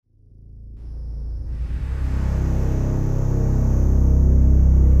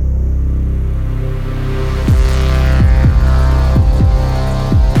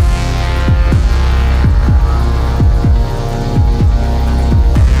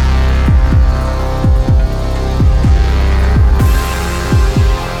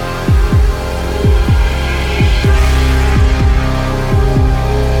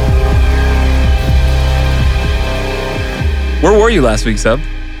you last week, Seb?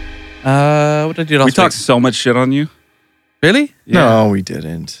 What did I do last week? We talked so much shit on you. Really? Yeah. No, we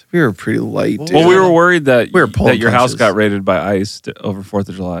didn't. We were pretty light, dude. Well, we were worried that your punches. house got raided by ICE over 4th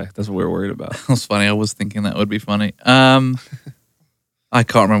of July. That's what we were worried about. That's funny. I was thinking that would be funny. I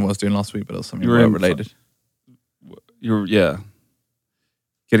can't remember what I was doing last week, but it was something related. You were,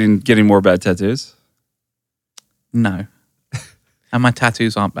 getting more bad tattoos? No. And my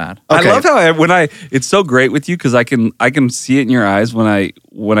tattoos aren't bad. Okay. I love how it's so great with you because I can see it in your eyes when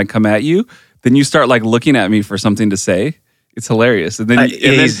I come at you. Then you start like looking at me for something to say. It's hilarious. And then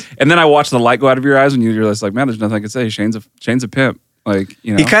and then I watch the light go out of your eyes when you realize like, man, there's nothing I can say. Shane's a pimp. Like,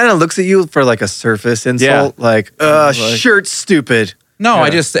 you know. He kind of looks at you for like a surface insult. Yeah. Like, shirt's stupid. No, I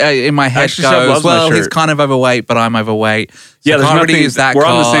just in my head goes, well, he's kind of overweight, but I'm overweight. So yeah, there's can't really nothing. use that We're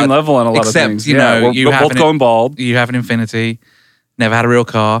card, on the same level on a lot of things. Except, you know, we're both going bald. You have an Infinity. Never had a real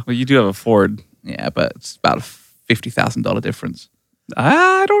car. Well, you do have a Ford. Yeah, but it's about a $50,000 difference.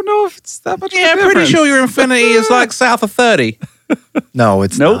 I don't know if it's that much. Yeah, pretty sure your Infinity is like south of 30. No,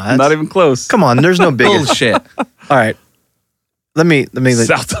 it's not. Not even close. Come on, there's no big bullshit. All right, let me.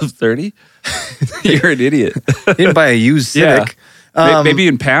 South of 30. You're an idiot. You didn't buy a used Civic. Yeah. Maybe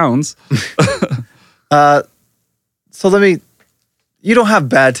in pounds. So let me. You don't have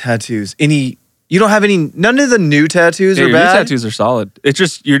bad tattoos. You don't have any. None of the new tattoos are your bad. New tattoos are solid. It's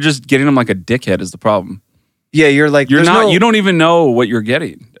just you're just getting them like a dickhead is the problem. Yeah, you're like you're not. You don't even know what you're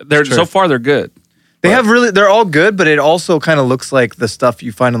getting. So far they're good. They're all good, but it also kind of looks like the stuff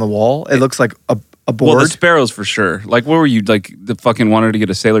you find on the wall. It looks like a board. Well, the sparrows for sure. Like, what were you like? The fucking wanted to get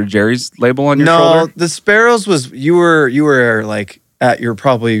a Sailor Jerry's label on your shoulder? No, the sparrows was you were like at your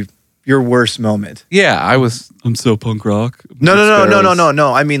worst moment. Yeah, I was. I'm so punk rock.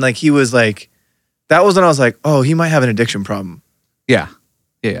 No. I mean, like he was like. That was when I was like, oh, he might have an addiction problem. Yeah.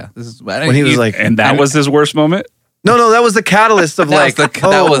 This is when he was like, and that was his worst moment. No, that was the catalyst of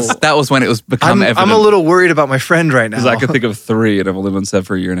that was when it was become evident. I'm a little worried about my friend right now. Because I could think of 3 and I've only been set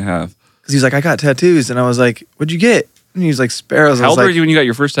for a year and a half. Because he's like, I got tattoos. And I was like, what'd you get? And he was like, sparrows. How old were you when you got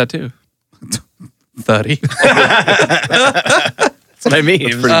your first tattoo? 30. That's what I mean.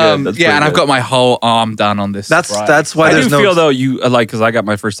 That's pretty good. And I've got my whole arm done on this. That's why I do feel though you like, because I got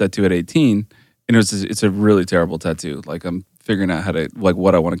my first tattoo at 18 and it's a really terrible tattoo. Like I'm figuring out how to, like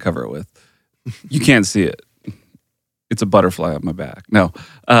what I want to cover it with. You can't see it. It's a butterfly on my back. No.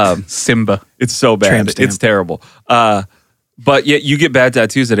 Simba. It's so bad. It's terrible. But yet you get bad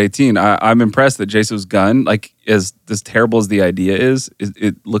tattoos at 18. I'm impressed that Jason's gun, like as terrible as the idea is,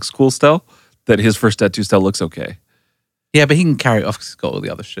 it looks cool still, that his first tattoo still looks okay. Yeah, but he can carry it off because he's got all the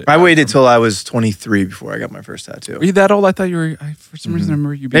other shit. I waited till I was 23 before I got my first tattoo. Were you that old? I thought you were, for some reason I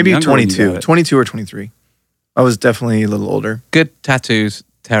remember you being maybe younger 22. 22 or 23. I was definitely a little older. Good tattoos,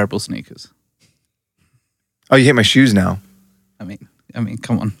 terrible sneakers. Oh, you hate my shoes now. I mean,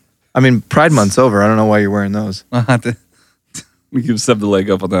 come on. I mean, Pride Month's over. I don't know why you're wearing those. We can step the leg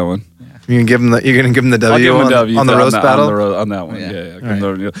up on that one. You're gonna give him the W, I'll give him a W on the roast battle on that one. Yeah.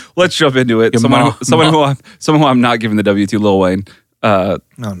 Right. Let's jump into it. Someone who I'm not giving the W to, Lil Wayne.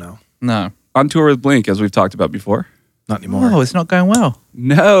 No. On tour with Blink, as we've talked about before. Not anymore. Oh, it's not going well.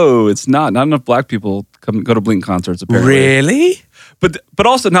 No, it's not. Not enough black people go to Blink concerts. Apparently. Really? But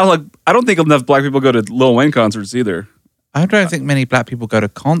also now, like I don't think enough black people go to Lil Wayne concerts either. I don't think many black people go to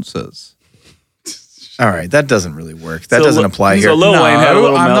concerts. All right, that doesn't really work. That doesn't apply here. So Lil Wayne had a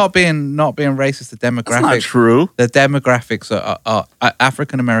little I'm not being racist. The demographics. That's not true. The demographics are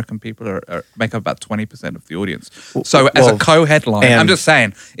African American people make up about 20% of the audience. So as a co-headline, I'm just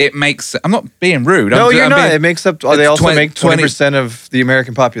saying it makes. I'm not being rude. No, you're not. It makes up. They also make 20% of the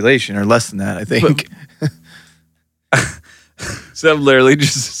American population, or less than that, I think. So literally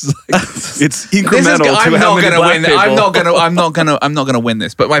just like, it's incremental to how many black people. I'm not gonna win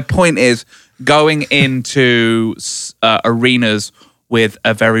this. But my point is going into arenas with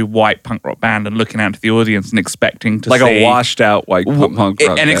a very white punk rock band and looking out to the audience and expecting to like see a washed out white punk rock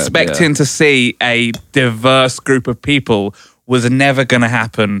and band, expecting to see a diverse group of people was never going to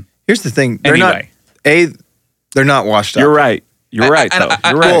happen. Here's the thing: they're not washed up. You're right. You're right. Though.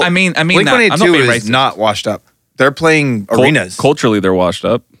 You're right. I mean, Blink-182 is not washed up. They're playing arenas. Culturally, they're washed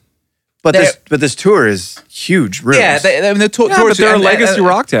up. But this tour is huge. Rooms. Yeah, the tour. But they're a legacy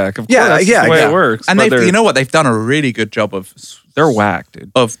rock attack. Of course, that's the way it works. And you know what? They've done a really good job of. They're whacked,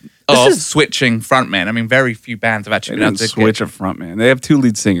 dude. Of switching frontmen. I mean, very few bands have actually been able to switch a frontman. They have 2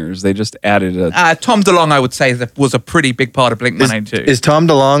 lead singers. They just added a. Tom DeLonge, I would say, was a pretty big part of Blink-182. Is Tom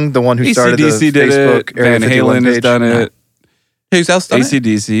DeLonge the one who started the Facebook Van Halen has done it. Who's else done it?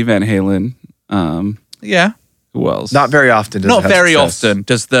 AC/DC, Van Halen. Yeah. Who else? Not very often. Not very often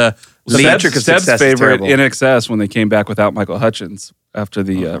does the The metric of Seb's success is favorite terrible. in excess when they came back without Michael Hutchins after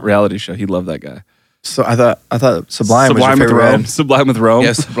the reality show. He loved that guy. So I thought Sublime was your with favorite Rome. band. Sublime with Rome.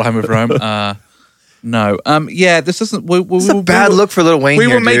 Yeah, Sublime with Rome. No. Yeah, this isn't. It's a bad look for Lil Wayne. We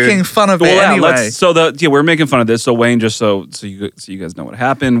here, were making dude. fun of it Well, yeah, anyway. we're making fun of this. So Wayne, just so you guys know what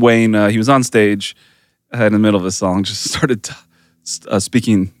happened. Wayne, he was on stage in the middle of a song, just started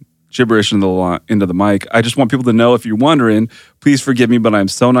speaking gibberish into the mic. I just want people to know, if you're wondering, please forgive me, but I'm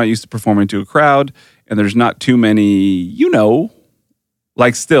so not used to performing to a crowd, and there's not too many,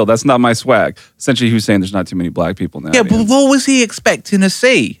 like still, that's not my swag. Essentially, he was saying there's not too many black people in the Yeah, but audience. what was he expecting to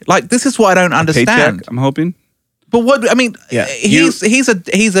see? Like, this is what I don't understand. Paycheck, I'm hoping. But what I mean, Yeah. he's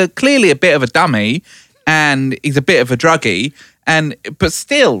a clearly a bit of a dummy, and he's a bit of a druggie, but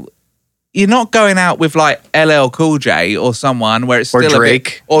still, you're not going out with like LL Cool J or someone where it's still Drake.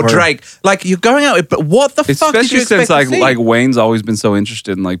 a bit, or Drake. Like, you're going out with, but what the fuck did you Especially expect since to see? like Wayne's always been so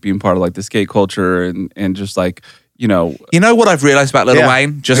interested in like being part of like the skate culture and just like You know what I've realized about Lil Yeah.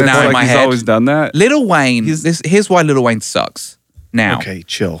 Wayne just it's now in like my he's head? always done that. Lil Wayne, here's why Lil Wayne sucks now. Okay,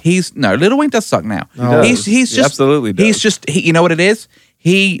 chill. Lil Wayne does suck now. No. He's He just absolutely does. He's just you know what it is?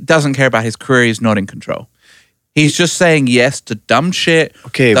 He doesn't care about his career. He's not in control. He's just saying yes to dumb shit.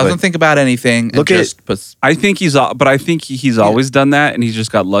 Okay, doesn't but think about anything. look and at- just puts, I think he's always done that, and he's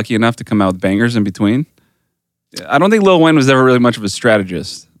just got lucky enough to come out with bangers in between. I don't think Lil Wayne was ever really much of a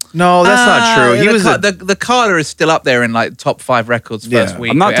strategist. No, that's not true. He was the Carter is still up there in like top 5 records first Yeah.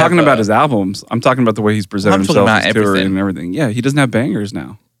 week. I'm not talking ever. about his albums. I'm talking about the way he's presented I'm talking himself, about his touring everything. and everything. Yeah, he doesn't have bangers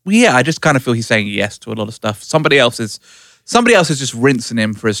now. Yeah, I just kind of feel he's saying yes to a lot of stuff. Somebody else is just rinsing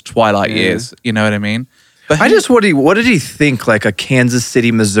him for his twilight years. You know what I mean? But what did he think like a Kansas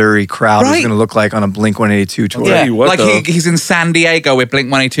City, Missouri crowd was Right. going to look like on a Blink-182 tour? Yeah. yeah, tell you what, like though. he's in San Diego with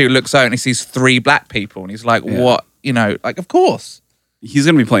Blink-182, looks out and he sees 3 black people and he's like, Yeah. what? Like, of course. He's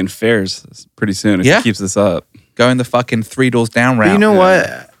going to be playing fairs pretty soon if Yeah. he keeps this up. Going the fucking 3 Doors Down route. But you know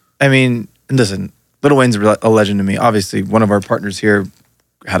what? I mean, listen, Lil Wayne's a legend to me. Obviously, one of our partners here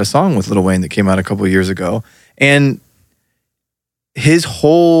had a song with Lil Wayne that came out a couple of years ago. And his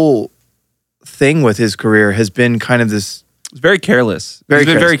whole thing with his career has been kind of this He's very careless. very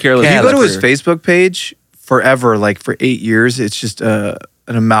He's been very careless. If you with go to his career. Facebook page forever, like for 8 years, it's just an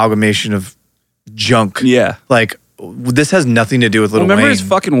amalgamation of junk. Yeah. Like, this has nothing to do with Lil Remember Wayne. his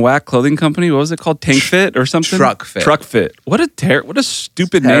fucking whack clothing company? What was it called? Tank Fit or something? Truck Fit. Truck Fit. What a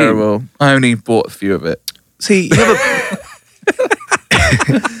stupid name. Terrible. I only bought a few of it. See, you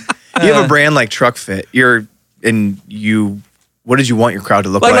have a brand like Truck Fit. What did you want your crowd to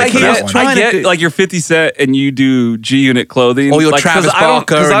look like for that one? I get like you're 50 Cent and you do G Unit clothing. Or you're like, Travis Barker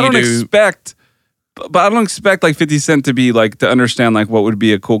Because I and don't you do- expect, but I don't expect like 50 Cent to be like to understand like what would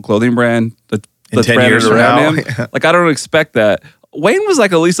be a cool clothing brand that's 10 branded years from around now. him. Like I don't expect that. Wayne was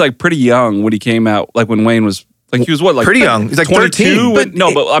like at least like pretty young when he came out. Like when Wayne was like he was what like Pretty young. He's like 22. 13.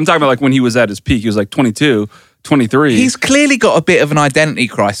 But I'm talking about like when he was at his peak. He was like 22, 23. He's clearly got a bit of an identity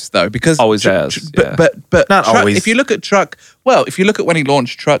crisis though, because Always has, yeah. But Not Truck, always. If you look at when he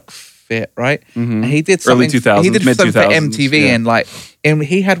launched Truck Fit, right? And he did Early something. 2000s, he did something for mid-2000s, MTV, yeah. and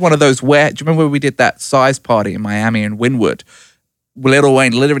he had one of those do you remember when we did that size party in Miami and Wynwood? Lil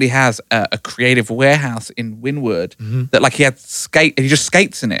Wayne literally has a creative warehouse in Wynwood that like he just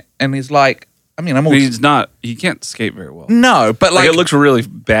skates in it, and he's like, I mean, I'm all he can't skate very well. no, but Like like it looks really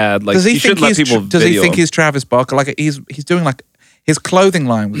bad. Like does he you think shouldn't let people does he video think him. he's Travis Barker? Like he's doing like his clothing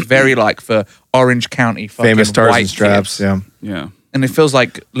line was very like for Orange County fucking Famous stars white and straps. kids. Yeah. Yeah. And it feels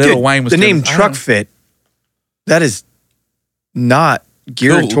like Lil Dude, Wayne was the doing- name I Truck don't- Fit. That is not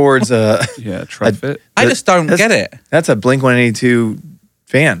geared Cool. towards a. Yeah, Truck Fit. I just don't that's- get it. That's a Blink-182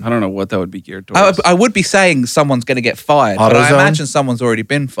 fan. I don't know what that would be geared towards. I would be saying someone's going to get fired, but I AutoZone? imagine someone's already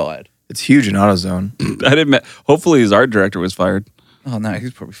been fired. It's huge in AutoZone. I didn't. Hopefully, his art director was fired. Oh no,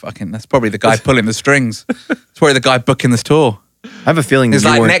 he's probably fucking. That's probably the guy pulling the strings. It's probably the guy booking this tour. I have a feeling It's you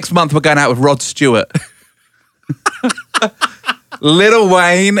like weren't- next month we're going out with Rod Stewart. Lil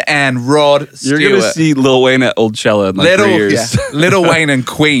Wayne and Rod You're Stewart. gonna see Lil Wayne at Old Cella in like 3 years. Lil Wayne and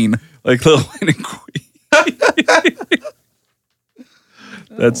Queen. Like Lil Wayne and Queen.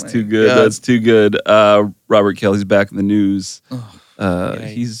 That's too good. God. That's too good. Robert Kelly's back in the news.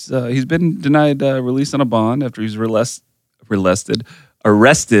 yay. He's been denied release on a bond after he's arrested.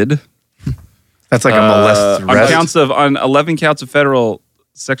 That's like a molested arrest. on 11 counts of federal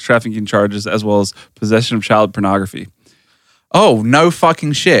sex trafficking charges, as well as possession of child pornography. Oh, no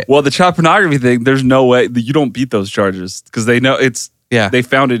fucking shit. Well, the child pornography thing, there's no way that you don't beat those charges because they know it's. Yeah. They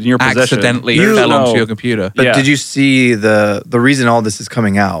found it in your possession. Accidentally There's fell no- onto your computer. But Yeah. did you see the reason all this is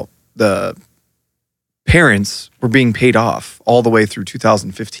coming out? The parents were being paid off all the way through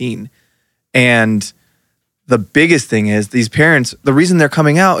 2015. And the biggest thing is these parents, the reason they're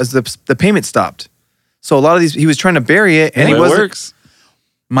coming out is the payment stopped. So a lot of these, he was trying to bury it, and Well, he it wasn't. works.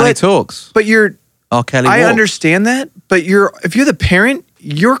 Money talks. But you're, R. Kelly I walked. understand that, but if you're the parent,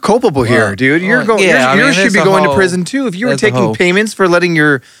 you're culpable here, Well, dude. You're going. yeah, I mean, you should there's be a going to whole- prison too if you were there's a taking whole- payments for letting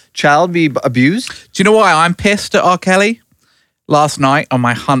your child be abused. Do you know why I'm pissed at R. Kelly? Last night on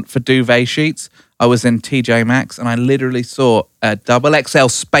my hunt for duvet sheets, I was in TJ Maxx and I literally saw a XXL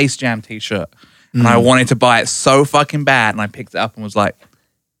Space Jam t-shirt. And I wanted to buy it so fucking bad. And I picked it up and was like,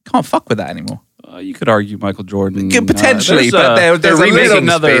 can't fuck with that anymore. You could argue Michael Jordan. Yeah, potentially, there's but a- they're a remaking little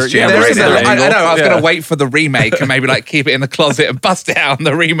another. Space Jam Yeah, There there's is another I know, angle. I was Yeah. going to wait for the remake and maybe like keep it in the closet and bust it out on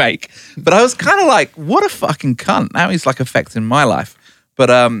the remake. But I was kind of like, what a fucking cunt. Now he's like affecting my life. But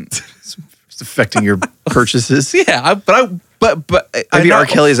It's affecting your purchases. yeah, but I Maybe know- R.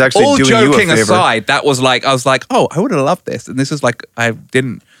 Kelly is actually all doing you a joking favor. aside, that was like, I was like, oh, I would have loved this. And this is like, I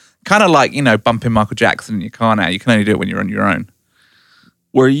didn't, kind of like, bumping Michael Jackson in your car now. You can only do it when you're on your own.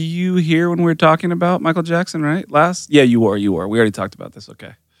 Were you here when we were talking about Michael Jackson, right? Yeah, you were. We already talked about this.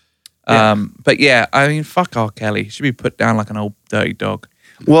 Okay. But yeah, I mean, fuck R. Kelly. He should be put down like an old dirty dog.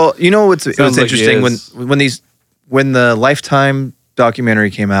 Well, you know what's Sounds like he interesting is. when the Lifetime documentary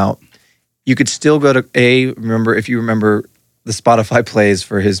came out, you could still go to if you remember the Spotify plays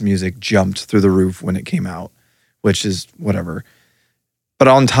for his music jumped through the roof when it came out, which is whatever. But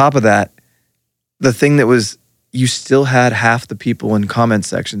on top of that, the thing that was, you still had half the people in comment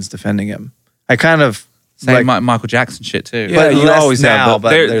sections defending him. I kind of Same Michael Jackson shit too. Yeah, But you less always now, have. but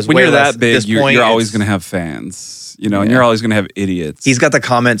There- there's when way you're less. that big, At this point, you're always it's- going to have fans, and you're always going to have idiots. he's got the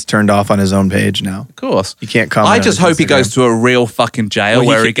comments turned off on his own page now. Of course. You can't comment. I on just his hope he Instagram. goes to a real fucking jail Well,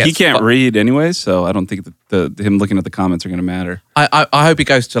 where he gets. he can't read anyway, so I don't think that him looking at the comments are going to matter. I hope he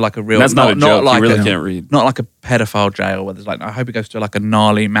goes to like a real. And that's not a joke. Like He really a, can't read. Not like a pedophile jail where there's like. I hope he goes to like a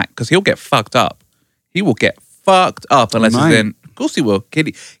gnarly because he'll get fucked up. He will get fucked up unless he's might. in. Of course he will.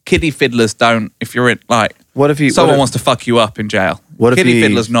 Kiddie fiddlers don't. If you're in like. What if he? Someone wants to fuck you up in jail. What if kiddie he-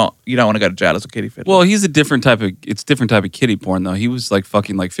 fiddler's not? You don't want to go to jail as a kiddie fiddler. Well, he's a different type of. It's different type of kiddie porn though. He was like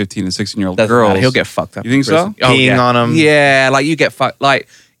fucking like 15 and 16-year-old Doesn't girls. matter. He'll get fucked up. You think in prison. so? Peeing yeah. on 'em. Yeah, like you get fucked. Like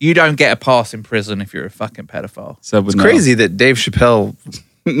you don't get a pass in prison if you're a fucking pedophile. It's crazy that Dave Chappelle.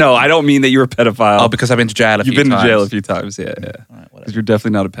 No, I don't mean that you're a pedophile. Oh, because I've been to jail a few You've been times. to jail a few times. Yeah, yeah. All right, whatever. Because you're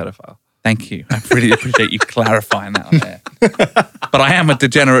definitely not a pedophile. Thank you. I really appreciate you clarifying that on there. But I am a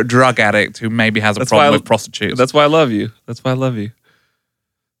degenerate drug addict who maybe has a problem with prostitutes. That's why I love you. That's why I love you.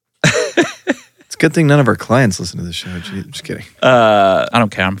 It's a good thing none of our clients listen to this show. Gee, I'm just kidding. I don't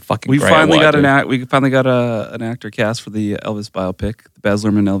care. I'm fucking. We great at finally what I got do. we finally got an actor cast for the Elvis biopic, the Baz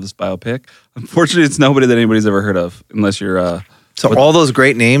Luhrmann Elvis biopic. Unfortunately, it's nobody that anybody's ever heard of, unless you're. So all those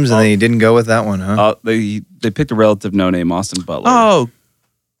great names, and then you didn't go with that one, huh? They picked a relative no name, Austin Butler. Oh,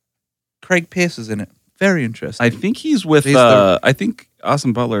 Craig Pierce is in it. Very interesting. I think he's with. He's the- I think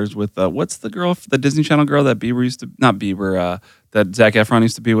Austin Butler is with. What's the girl, the Disney Channel girl that Bieber used to, not Bieber, that Zac Efron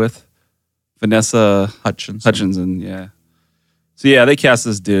used to be with, Vanessa Hutchinson. Yeah. So yeah, they cast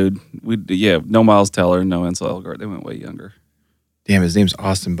this dude. No Miles Teller, no Ansel Elgort. They went way younger. Damn, his name's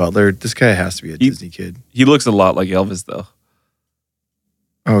Austin Butler. This guy has to be a Disney kid. He looks a lot like Elvis, though.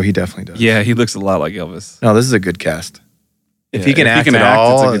 Oh, he definitely does. Yeah, he looks a lot like Elvis. No, this is a good cast. If Yeah, he can act at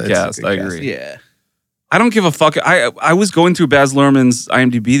all, it's a good cast. I agree. Yeah. I don't give a fuck. I was going through Baz Luhrmann's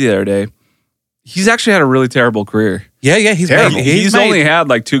IMDb the other day. He's actually had a really terrible career. Yeah, he's Terrible. made- He's made- only had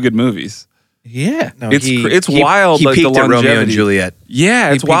like 2 good movies. Yeah. No, It's wild, He like, peaked the at Romeo and longevity. Juliet.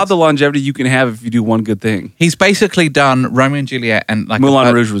 Yeah, it's He wild peaked. the longevity you can have if you do one good thing. He's basically done Romeo and Juliet and like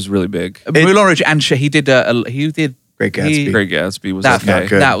Moulin Rouge was really big. Moulin Rouge and he did Great Gatsby. Great Gatsby was that, okay. not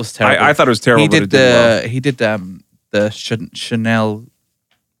good. that was terrible. I thought it was terrible. He but did it did well. the Chanel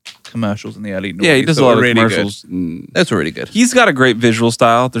commercials in the early 90s. Yeah, he does a that lot were of really commercials. Good. Those were really good. He's got a great visual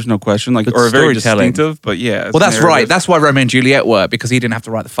style. There's no question. Like, But or a very storytelling. distinctive. But yeah, it's Well, that's right. narrative. That's why Romeo and Juliet worked because he didn't have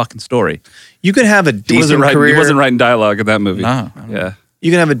to write the fucking story. You can have a He decent wasn't writing. career. He wasn't writing dialogue in that movie. No. Yeah. You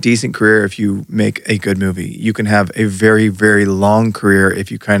can have a decent career if you make a good movie. You can have a very, very long career if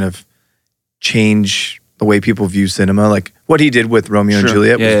you kind of change the way people view cinema. Like what he did with Romeo and Sure.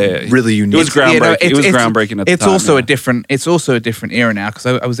 Juliet Yeah, was yeah, yeah. really unique. It was groundbreaking. It was groundbreaking at the it's time. also yeah. a different. It's also a different era now because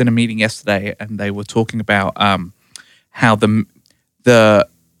I was in a meeting yesterday and they were talking about how the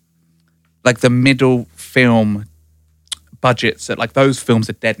middle film budgets that like those films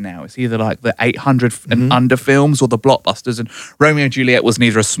are dead now. It's either like the 800 and under films or the blockbusters. And Romeo and Juliet was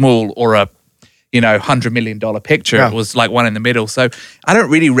neither a small or a $100 million picture. Yeah. It was like one in the middle. So I don't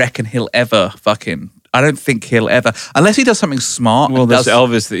really reckon he'll ever fucking I don't think he'll ever, unless he does something smart. Well, this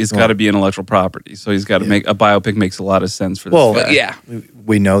Elvis, he's got to be intellectual property, so he's got to make a biopic. Makes a lot of sense for this. Well, guy. yeah,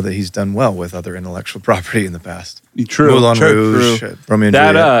 we know that he's done well with other intellectual property in the past. True, Moulin Rouge, Romeo and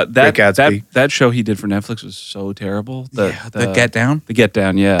Juliet, Great Gatsby. That show he did for Netflix was so terrible. The Get Down. The Get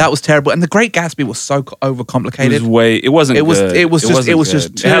Down, yeah, that was terrible. And The Great Gatsby was so overcomplicated. It wasn't. It was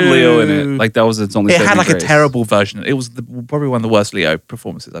just. It had Leo in it. Like that was its only. It had like grace. a terrible version. It was probably one of the worst Leo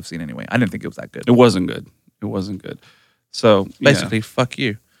performances I've seen. Anyway, I didn't think it was that good. It wasn't good. It wasn't good. So basically, fuck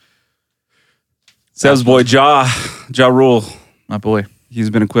you. Seb's boy Ja Rule, my boy. He's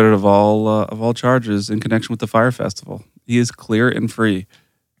been acquitted of all charges in connection with the Fire Festival. He is clear and free,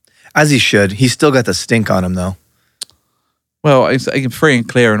 as he should. He's still got the stink on him though. Well, he's free and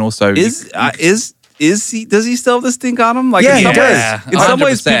clear, and also is he? Does he still have the stink on him? Like yeah, he does. In some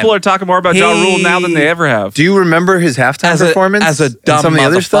ways, people are talking more about Ja Rule now than they ever have. Do you remember his halftime performance as a dumb and some of the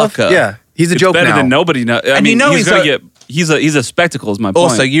other stuff? Yeah, he's a joke better now. than nobody knows. I mean, he's gonna get. He's a spectacle. Is my point.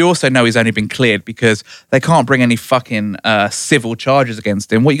 Also, you also know he's only been cleared because they can't bring any fucking civil charges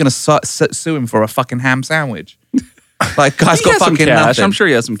against him. What are you going to sue him for? A fucking ham sandwich? Like, guy's got fucking cash. nothing. I'm sure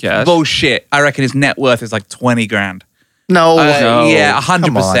he has some cash. Bullshit. I reckon his net worth is like 20 grand. No. Yeah,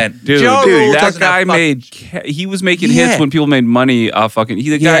 100%. Dude, that guy he was making hits when people made money off fucking.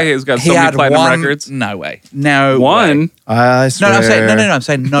 The guy has got so many platinum records. No way. No way. I swear. I'm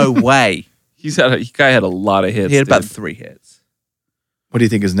saying no way. Guy had a lot of hits. He had about 3 hits. What do you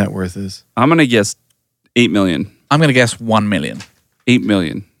think his net worth is? I'm gonna guess 8 million. I'm gonna guess 1 million. 8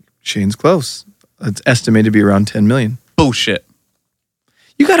 million. Shane's close. It's estimated to be around 10 million. Bullshit.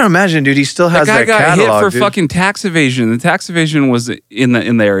 You got to imagine, dude. He still has that catalog. That guy got hit for fucking tax evasion. The tax evasion was in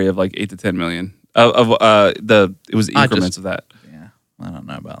the area of like 8 to 10 million. It was increments of that. Yeah, I don't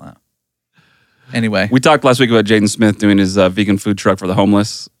know about that. Anyway, we talked last week about Jaden Smith doing his vegan food truck for the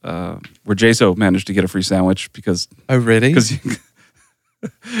homeless, where Jaso managed to get a free sandwich because. Oh really? Because he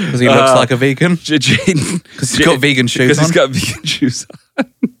looks like a vegan. Jaden, because he's got vegan shoes. Because he's got vegan shoes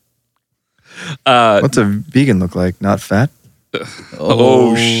on. What's a vegan look like? Not fat.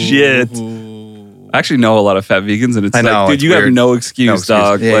 Oh shit! I actually know a lot of fat vegans, and it's like, dude, you have no excuse,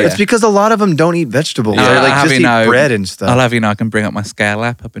 dog. Yeah, like, it's because a lot of them don't eat vegetables. They just eat bread and stuff. I'll have you know, I can bring up my scale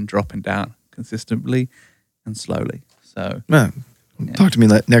app. I've been dropping down consistently and slowly. So, talk to me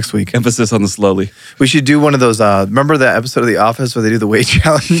next week. Emphasis on the slowly. We should do one of those. Remember that episode of The Office where they do the weight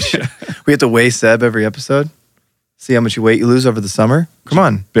challenge? We have to weigh Seb every episode. See how much weight you lose over the summer. Come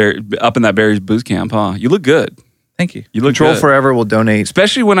on, up in that Barry's boot camp, huh? You look good. Thank you. You look Control good. Forever will donate.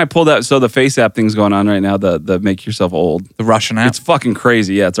 Especially when I pulled out, so the FaceApp thing's going on right now, the make yourself old. The Russian app? It's fucking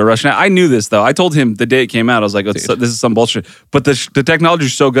crazy. Yeah, it's a Russian app. I knew this, though. I told him the day it came out, I was like, this is some bullshit. But the technology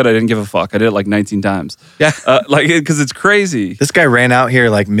is so good, I didn't give a fuck. I did it like 19 times. Yeah. Because it's crazy. This guy ran out here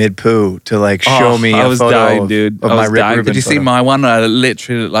like mid-poo to like show me I was a photo dying, dude. of my Rick Rubin. Did you see my one?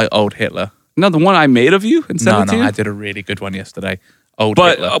 Literally like old Hitler. No, the one I made of you and sent it to you? I did a really good one yesterday. Old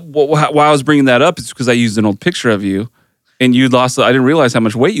but, Hitler. Why I was bringing that up is because I used an old picture of you. And you lost. I didn't realize how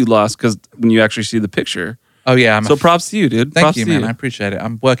much weight you lost because when you actually see the picture. Oh yeah. So props to you, dude. Thank props you, to man. I appreciate it.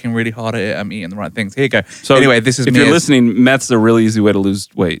 I'm working really hard at it. I'm eating the right things. Here you go. So anyway, this is if you're listening, meth's a really easy way to lose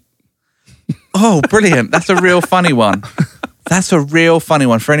weight. Oh, brilliant! That's a real funny one. That's a real funny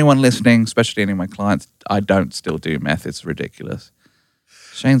one for anyone listening, especially any of my clients. I don't still do meth. It's ridiculous.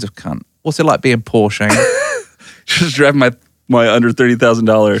 Shane's a cunt. What's it like being poor, Shane? Just driving my under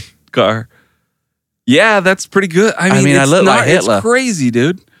 $30,000 car. Yeah, that's pretty good. I mean, I look like Hitler. It's crazy,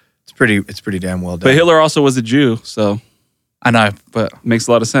 dude. It's pretty damn well done. But Hitler also was a Jew, so I know, but makes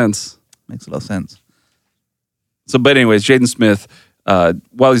a lot of sense. Makes a lot of sense. So, but anyways, Jaden Smith,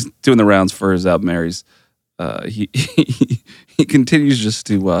 while he's doing the rounds for his album Marys, he continues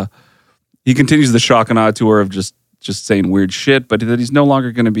he continues the shock and awe tour of just saying weird shit, but that he's no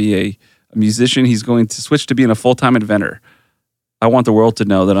longer going to be a musician. He's going to switch to being a full-time inventor. I want the world to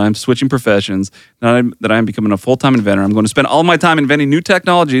know that I'm switching professions, that I'm becoming a full-time inventor. I'm going to spend all my time inventing new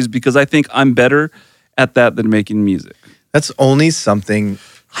technologies because I think I'm better at that than making music. That's only something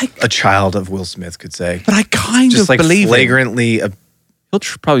a child of Will Smith could say. But I kind just of like believe flagrantly. He'll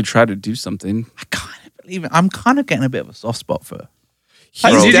probably try to do something. I kind of believe it. I'm kind of getting a bit of a soft spot for.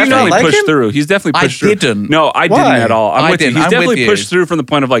 He's definitely pushed through. He's definitely pushed through. I didn't. No, I didn't at all. I'm with you. He's definitely pushed through from the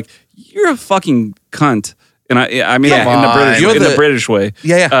point of like, you're a fucking cunt. And I mean in the British way.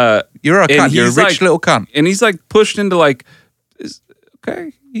 Yeah. You're a cunt. You're a rich little cunt. And he's like pushed into like,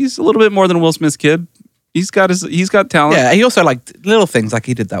 okay, he's a little bit more than Will Smith's kid. He's got talent. Yeah, he also like little things like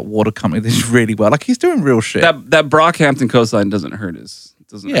he did that water company that is really well. Like he's doing real shit. That Brockhampton coastline doesn't hurt his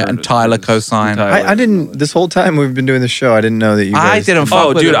doesn't Yeah, hurt and it. Tyler It's- co-signed. Tyler. I didn't. This whole time we've been doing the show, I didn't know that you I guys. didn't fuck Oh,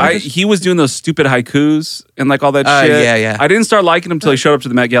 with dude, him. he was doing those stupid haikus and like all that shit. yeah. I didn't start liking him until he showed up to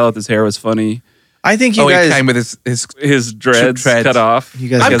the Met Gala with his hair was funny. I think you he guys. came with his Dreads cut off. You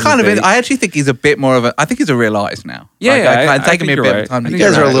guys- I'm He has kind his of. fade. I actually think he's a bit more of a. I think he's a real artist now. Yeah, like, I taking think me a you're bit right. of time I to You think get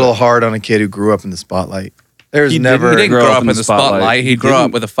guys are a right. little hard on a kid who grew up in the spotlight. There's never. He didn't grow grow up in the spotlight. He grew up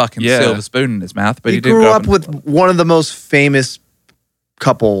didn't- with a fucking Yeah. silver spoon in his mouth. But He he didn't grew grow up with one of the most famous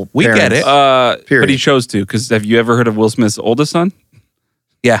couple. We get parents. it. But Period. he chose to. Because have you ever heard of Will Smith's oldest son?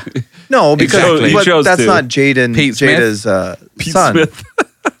 Yeah, No, because Exactly. He but chose that's to. not Jaden. Pete Smith? Jada's Pete son. Smith.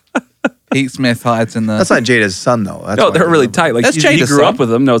 Pete Smith hides in the. That's not Jada's son though. That's No, why they're I really remember. tight. Like That's he Jada's grew son. up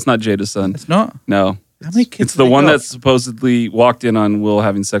with him. No, it's not Jada's son. It's not. No. How many kids? It's the did they one got? that supposedly walked in on Will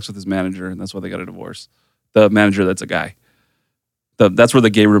having sex with his manager, and that's why they got a divorce. The manager that's a guy. That's where the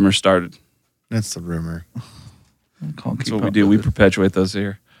gay rumor started. That's the rumor. Can't That's keep what we up do. with We it. perpetuate those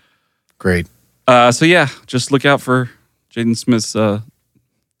here. Great. So yeah, just look out for Jaden Smith's.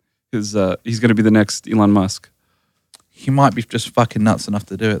 He's going to be the next Elon Musk. He might be just fucking nuts enough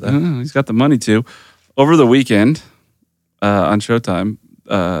to do it though. He's got the money to. Over the weekend, on Showtime,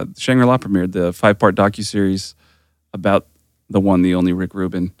 Shangri-La premiered the 5-part docuseries about the one, the only Rick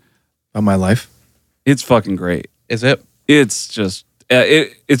Rubin. About my life. It's fucking great. Is it? It's just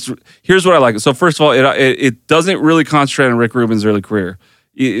it's here's what I like. So first of all, it doesn't really concentrate on Rick Rubin's early career.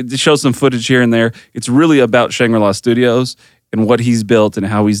 It shows some footage here and there. It's really about Shangri-La Studios and what he's built and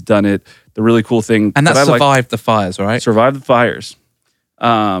how he's done it. The really cool thing And that I like- survived the fires, right? survived the fires.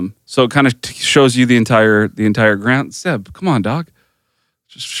 So it kind of shows you the entire ground. Seb, come on, dog.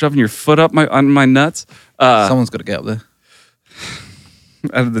 Just shoving your foot up on my nuts. Someone's got to get up there.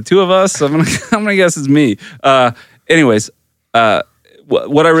 Out of the two of us, I'm gonna guess it's me. Anyways,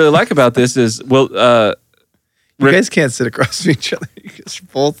 what I really like about this is, You guys can't sit across from each other because you're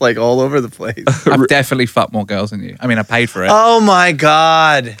both like all over the place. I've definitely fucked more girls than you. I mean, I paid for it. Oh my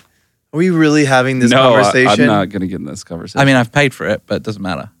God. Are we really having this conversation? I'm not gonna get in this conversation. I mean, I've paid for it, but it doesn't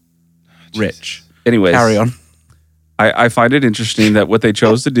matter. Rich. anyways, Carry on. I find it interesting that what they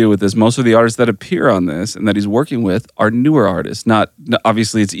chose to do with this, most of the artists that appear on this and that he's working with are newer artists. Not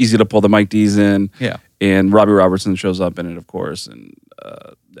obviously, it's easy to pull the Mike D's in. Yeah. And Robbie Robertson shows up in it, of course, and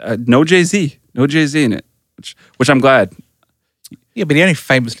no Jay-Z in it, which I'm glad. Yeah, but he only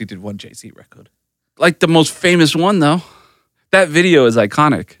famously did one Jay-Z record. Like the most famous one though. That video is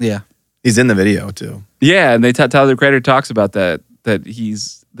iconic. Yeah. He's in the video too. Yeah, and Tyler the Creator talks about that he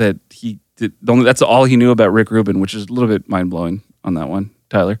did that's all he knew about Rick Rubin, which is a little bit mind blowing on that one,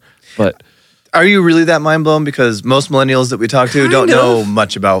 Tyler. But Are you really that mind blown? Because most millennials that we talk to don't know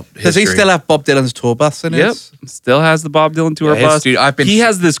much about history. Does he still have Bob Dylan's tour bus in yep, his? still has the Bob Dylan tour Yeah, his bus. studio- I've been- he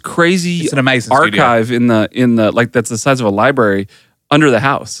has this crazy It's an amazing archive in the like that's the size of a library under the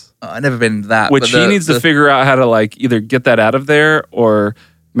house, I've never been to that. which but he needs to figure out how to like either get that out of there or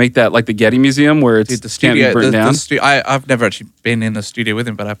make that like the Getty Museum where it's Dude, the can't be studio, burnt down. I've never actually been in the studio with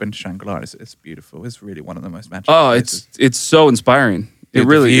him, but I've been to Shangri-La. It's beautiful. It's really one of the most magical Oh, places. it's so inspiring. Dude, It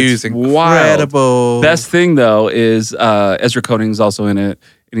really the views it's wild. incredible. Best thing though is Ezra Koenig's also in it,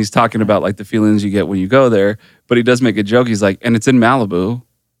 and he's talking about like the feelings you get when you go there. But he does make a joke. He's like, and it's in Malibu,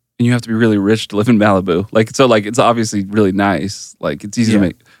 and you have to be really rich to live in Malibu. Like so, like it's obviously really nice. Like it's easy to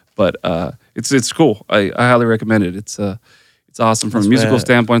make, but it's cool. I highly recommend it. It's awesome from That's a musical rare.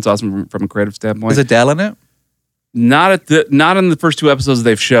 standpoint. It's awesome from a creative standpoint. Is Adele in it? Not in the first two episodes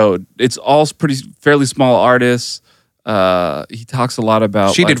they've showed. It's all fairly small artists. He talks a lot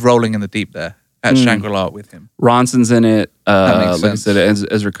about. She like, did Rolling in the Deep there at Shangri-La with him. Ronson's in it. That makes like sense. I said,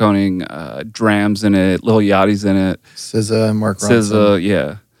 Ezra Koenig, Dram's in it. Lil Yachty's in it. SZA and Mark Ronson. SZA,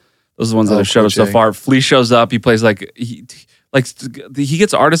 yeah. Those are the ones that Oh, have showed up so Cool J. far. Flea shows up. He plays he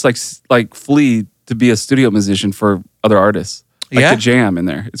gets artists like Flea to be a studio musician for other artists. Like Yeah? to jam in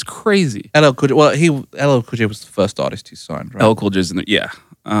there. It's crazy. LL Cool J. Well, LL Cool J was the first artist he signed, right? LL Cool J's in there. Yeah.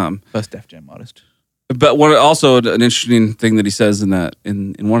 First Def Jam artist. But also an interesting thing that he says in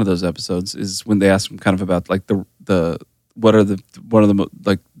one of those episodes is when they ask him kind of about like what are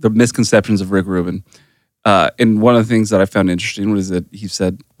the misconceptions of Rick Rubin. And one of the things that I found interesting was that he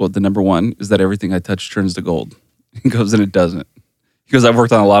said, well, the number one is that everything I touch turns to gold. He goes, and it doesn't. He goes, I've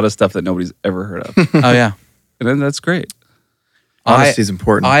worked on a lot of stuff that nobody's ever heard of. Oh, yeah. And then that's great. Honesty is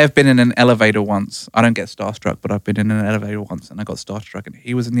important. I have been in an elevator once. I don't get starstruck, but I've been in an elevator once and I got starstruck and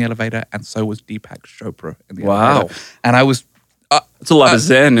he was in the elevator and so was Deepak Chopra in the Wow. elevator. And I was... It's a lot of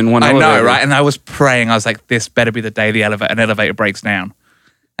zen in one I elevator. know, right? And I was praying. I was like, this better be the day an elevator breaks down.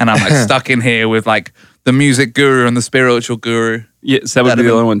 And I'm like stuck in here with like the music guru and the spiritual guru. Yeah, Seb would be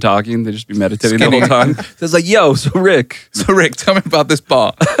the only one talking. They'd just be meditating the whole time. So it's like, yo, so Rick, tell me about this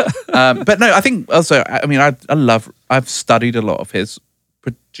bar. But no, I think also, I mean, I've studied a lot of his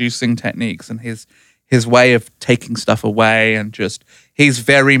producing techniques and his way of taking stuff away, and just, he's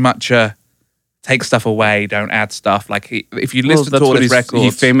very much a take stuff away, don't add stuff. Like if you listen to all his records.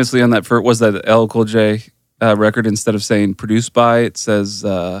 He famously on that, was that LL Cool J record, instead of saying produced by, it says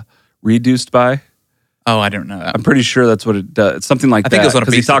reduced by. Oh, I don't know. I'm pretty sure that's what it does. It's something like that. I think it was on a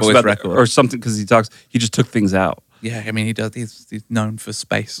Beastie Boys record. Or something, because he just took things out. Yeah, I mean, he does. He's known for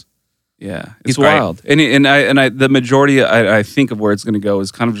space. Yeah, it's wild. And I the majority, I think, of where it's going to go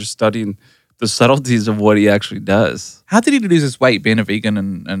is kind of just studying the subtleties of what he actually does. How did he lose his weight being a vegan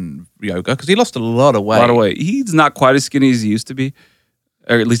and yoga? Because he lost a lot of weight. A lot of weight. He's not quite as skinny as he used to be,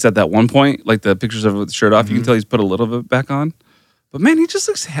 or at least at that one point. Like the pictures of him with the shirt off, you can tell he's put a little bit back on. But man, he just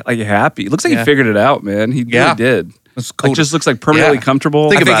looks like happy. It looks like he figured it out, man. He really did. It's cool. Like, just looks like permanently comfortable.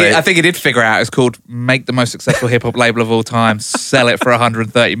 I think he did figure out. It's called make the most successful hip hop label of all time, sell it for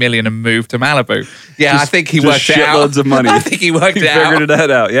 130 million, and move to Malibu. Yeah, I think he worked it out. Shitloads of money. I think he worked it out. He figured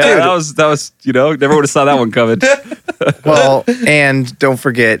that out. Yeah, that was never would have saw that one coming. Well, and don't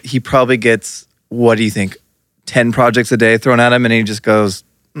forget, he probably gets, what do you think, 10 projects a day thrown at him, and he just goes.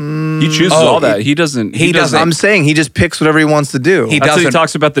 He chooses all that. He doesn't. I'm saying he just picks whatever he wants to do. That's what he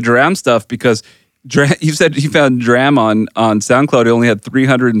talks about the Dram stuff, because he said he found Dram on SoundCloud. He only had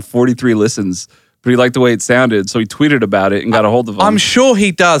 343 listens, but he liked the way it sounded, so he tweeted about it and got a hold of him. I'm sure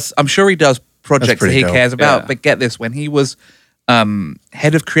he does projects that he cares about. Yeah. But get this, when he was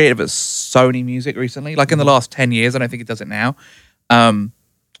head of creative at Sony Music recently, like in the last 10 years, I don't think he does it now.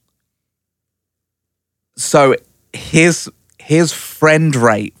 So his friend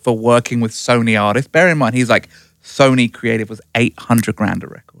rate for working with Sony artists, bear in mind, he's like, Sony creative was $800,000 a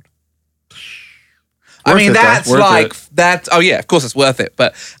record. I mean, that's like, oh yeah, of course it's worth it.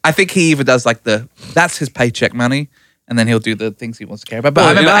 But I think he either does like that's his paycheck money, and then he'll do the things he wants to care about.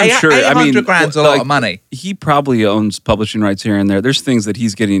 But I remember $800,000's a lot of money. He probably owns publishing rights here and there. There's things that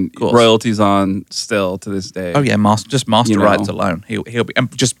he's getting royalties on still to this day. Oh yeah, master rights alone. He'll be,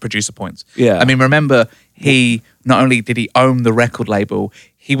 and just producer points. Yeah. I mean, remember, he not only did he own the record label,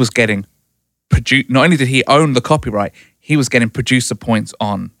 he was getting not only did he own the copyright, he was getting producer points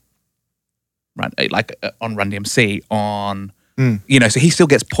on on Run DMC, on so he still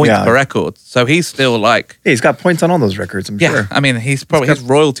gets points per record. So he's still like, he's got points on all those records, I'm sure. I mean, his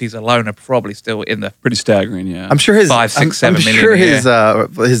royalties alone are probably still in the pretty staggering. Yeah, I'm sure his 5, 6, 7 million. I'm sure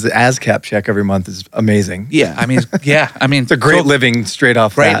his ASCAP check every month is amazing. Yeah, I mean, it's a great living straight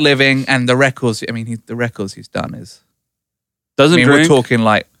off. Great living, and the records. I mean, the records he's done doesn't drink. We're talking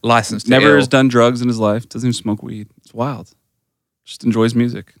like licensed. Never has done drugs in his life. Doesn't even smoke weed. It's wild. Just enjoys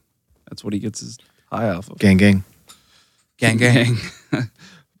music. That's what he gets his high off of. Gang.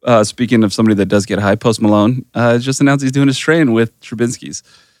 Speaking of somebody that does get high, Post Malone just announced he's doing a strain with Trubinsky's.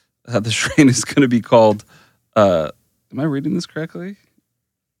 The strain is going to be called, am I reading this correctly?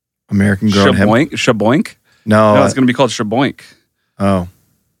 American Grown Shaboink? Shaboink? No, it's going to be called Shaboink. Oh.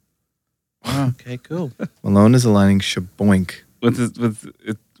 Okay, cool. Malone is aligning Shaboink. With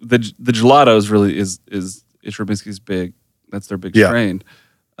the gelato is really is Trubinsky's big. That's their big strain.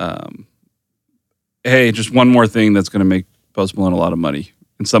 Hey, just one more thing that's going to make Post Malone a lot of money,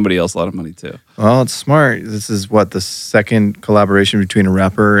 and somebody else a lot of money too. Well, it's smart. This is the second collaboration between a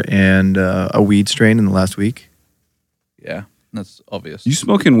rapper and a weed strain in the last week. Yeah, that's obvious. You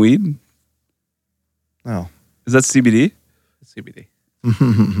smoking weed? No. Is that CBD? It's CBD.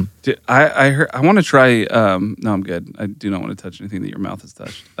 Dude, I heard. I want to try. No, I'm good. I do not want to touch anything that your mouth has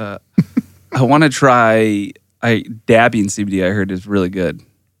touched. I want to try. Dabbing CBD. I heard is really good.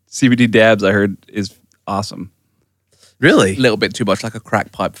 CBD dabs, I heard, is awesome. Really? A little bit too much like a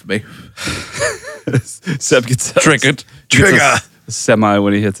crack pipe for me. Seb gets triggered. Trigger. A semi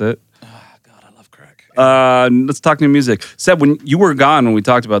when he hits it. Oh, God, I love crack. Let's talk new music. Seb, when you were gone when we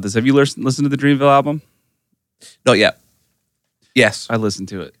talked about this, have you listened to the Dreamville album? Not yet. Yes. I listened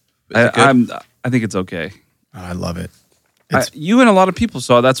to it. I think it's okay. Oh, I love it. You and a lot of people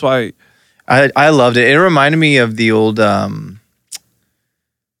saw it. That's why. I loved it. It reminded me of the old...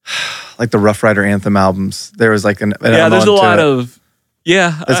 like the Rough Rider Anthem albums. There was like there's a lot of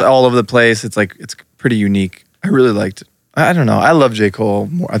it's all over the place. It's like it's pretty unique. I really liked it. I don't know. I love J. Cole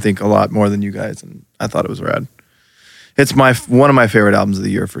more, I think a lot more than you guys, and I thought it was rad. It's one of my favorite albums of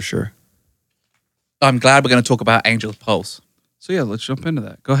the year for sure. I'm glad we're going to talk about Angel's Pulse. So yeah, let's jump into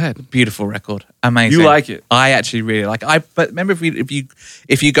that. Go ahead. Beautiful record, amazing. You like it? I actually really like. But remember,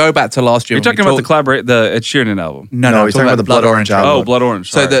 if you go back to last year, You're talking about the Ed Sheeran album. No, No, I'm he's talking about the Blood Orange album. Oh, Blood Orange.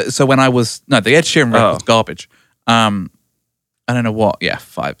 Sorry. So when I was the Ed Sheeran record Oh. was garbage. I don't know what. Yeah,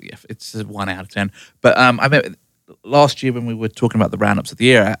 5. Yeah, it's a 1 out of 10. But I remember last year when we were talking about the roundups of the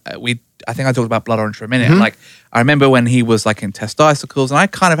year, I think I talked about Blood Orange for a minute. Like I remember when he was like in Testicles, and I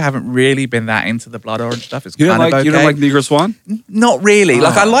kind of haven't really been that into the Blood Orange stuff. It's You kind don't of like okay. you don't like Negro Swan? Not really.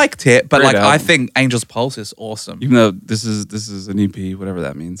 Like I liked it, but Great like I album. think Angel's Pulse is awesome. Even though this is an EP, whatever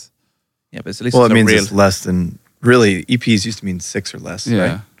that means. Yeah, but at least Well, it's it means real it's less than really. EPs used to mean 6 or less.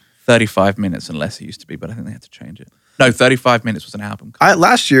 Yeah. Right? 35 minutes and less it used to be, but I think they had to change it. No, 35 minutes was an album.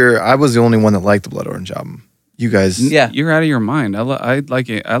 Last year, I was the only one that liked the Blood Orange album. You guys, Yeah. You're out of your mind. I like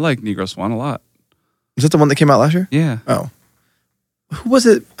it. I like Negro Swan a lot. was that the one that came out last year? Yeah. Oh, who was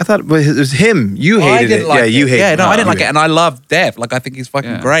it? I thought it was him. You I hated didn't it. like Yeah, it. you hated Yeah, it. no, I didn't You like it, and I love Dev. Like I think he's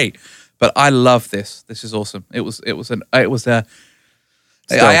fucking Yeah. great. But I love this. This is awesome. It was a.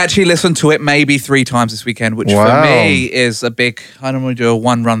 Still. I actually listened to it maybe 3 times this weekend, which Wow. for me is a big. I don't want to do a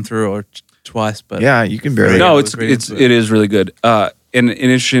 1 run through or twice, but Yeah, you can barely. No, I it was really into is really good. And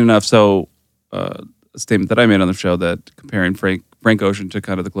interesting enough, so a statement that I made on the show that comparing Frank Ocean to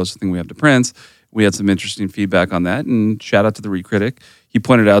kind of the closest thing we have to Prince, we had some interesting feedback on that. And shout out to the Recritic. He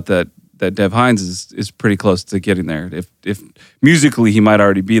pointed out that Dev Hynes is pretty close to getting there. If musically he might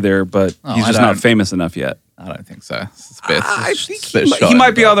already be there, but he's I just not don't. famous enough yet. I don't think so. It's a bit, I it's think a bit he shy,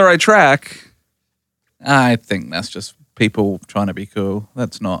 might be but on the right track. I think that's just people trying to be cool.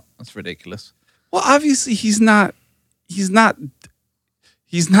 That's ridiculous. Well, obviously he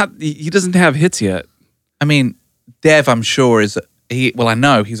doesn't have hits yet. I mean, Dev, I'm sure I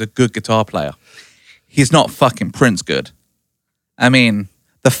know he's a good guitar player. He's not fucking Prince good. I mean,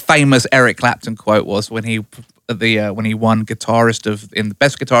 the famous Eric Clapton quote was when he won the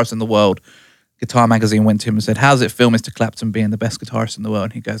best guitarist in the world. Guitar Magazine went to him and said, "How's it feel, Mr. Clapton, being the best guitarist in the world?"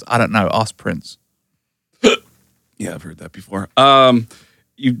 And he goes, "I don't know. Ask Prince." Yeah, I've heard that before. Ed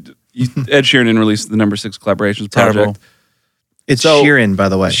Sheeran released the number 6 collaborations Terrible. project. It's So- Sheeran, by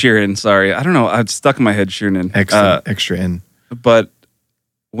the way. Sheeran, sorry. I don't know. I've stuck in my head Sheeran. Excellent, extra in. But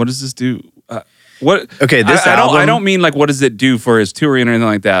what does this do? What? Okay, this I album. don't mean like what does it do for his touring or anything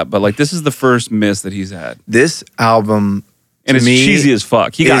like that. But like this is the first miss that he's had, This album, and to it's me, cheesy as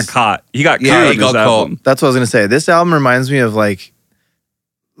fuck. He got is- caught. He got Yeah, caught. he on got this album. That's what I was gonna say. This album reminds me of like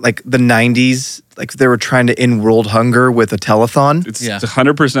the '90s. Like they were trying to end world hunger with a telethon. It's Yeah.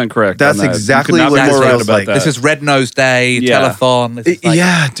 100% correct. That's on that. You exactly could not what be this more right feels about like. that. This is Red Nose Day, Yeah. telethon. This is like,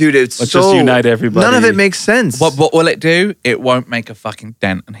 Yeah, dude, it's Let's so just unite everybody. None of it makes sense. What will it do? It won't make a fucking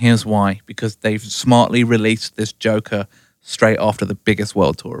dent. And here's why. Because they've smartly released this Joker straight after the biggest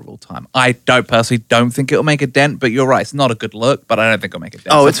world tour of all time. I personally don't think it'll make a dent, but you're right. It's not a good look, but I don't think it'll make a dent.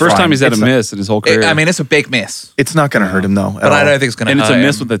 Oh, It's the first fine. time he's had a It's miss in his whole career. I mean, it's a big miss. It's not going to hurt him though. But I don't think it's going to and hurt it's a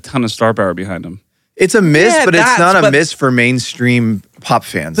miss him. with a ton of star power behind him. It's a miss, Yeah, but it's not a but- miss for mainstream pop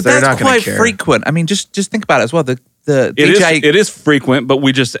fans. But They're that's not going quite to care. frequent. I mean, just think about it as well. The It DJ... is frequent, but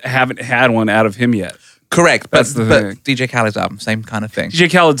we just haven't had one out of him yet. Correct. But, That's the but thing. DJ Khaled's album, same kind of thing.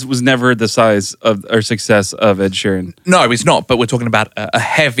 DJ Khaled was never the size of or success of Ed Sheeran. No, he's not. But we're talking about a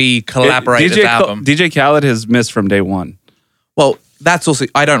heavy collaborated album. DJ Khaled has missed from day one. Well, that's also...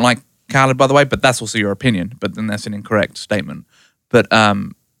 I don't like Khaled, by the way, but that's also your opinion. But then that's an incorrect statement. But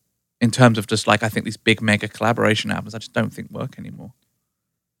in terms of just like, I think these big mega collaboration albums, I just don't think work anymore.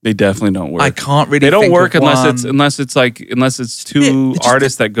 They definitely don't work. I can't really. They don't think work of unless it's two Yeah, it's just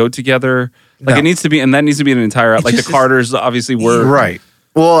artists that go together. Like No. it needs to be, and that needs to be an entire. Like the just- Carters obviously work. Right.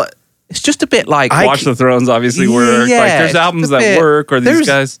 Well, It's just a bit like Watch the Thrones obviously work. Yeah, Like there's it's albums just a that bit- work, or these there's-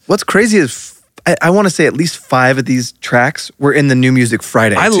 guys. what's crazy is I want to say at least 5 of these tracks were in the New Music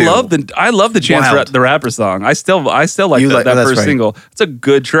Friday. I too. love the Chance Wild. the Rapper song. I still like You that, like- that that's first right. single. It's a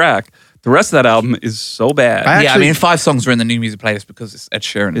good track. The rest of that album is so bad. I yeah, I actually- mean, 5 songs are in the new music playlist because it's Ed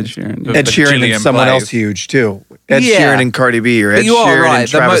Sheeran. Ed Sheeran. But Ed Sheeran Jillian and someone plays. else huge too. Ed Yeah. Sheeran and Cardi B, or Ed But you are Sheeran right. and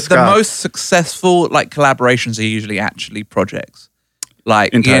The, Travis the Scott. most successful like collaborations are usually actually projects.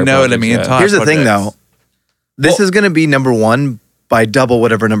 Like Entire you know what I mean. projects, yeah. Entire Here's the thing, projects. though. This Well- is going to be number 1 by double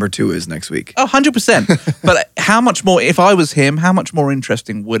whatever number 2 is next week. Oh, 100%. But how much more, if I was him, how much more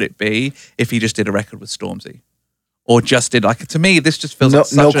interesting would it be if he just did a record with Stormzy? Or just did, like, to me, this just feels No- like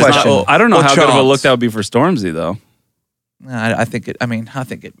such no a... question. or- I don't know or how good of a Chance. look that would be for Stormzy though. I think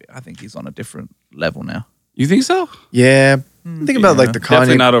he's on a different level now. You think so? Yeah. Think about like the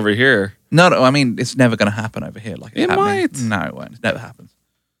Definitely Kanye. not over here. No, I mean, it's never going to happen over here. Like It happening. might. No, it won't. It never happens.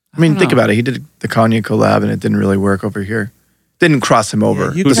 I mean, think know. about it. He did the Kanye collab and it didn't really work over here. Didn't cross him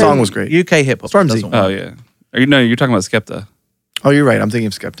over. Yeah, The song was great. UK hip hop Stormzy. doesn't Oh work. yeah. You're talking about Skepta. Oh, you're right. I'm thinking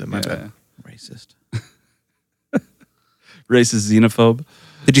of Skepta. My bad. Racist. Racist xenophobe.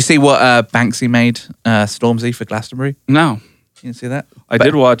 Did you see what Banksy made Stormzy for Glastonbury? No. You didn't see that? I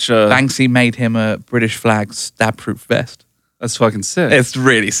did watch... Banksy made him a British flag stab-proof vest. That's fucking sick. It's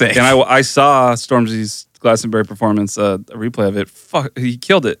really sick. And I saw Stormzy's Glastonbury performance, a replay of it. Fuck, he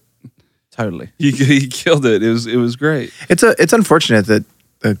killed it. Totally. He killed it. It was great. It's unfortunate that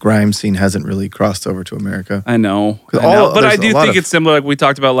the grime scene hasn't really crossed over to America. I know. But I do think it's similar. Like we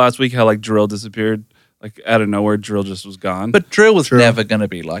talked about last week, how like drill disappeared. Like out of nowhere, drill just was gone. But drill was never going to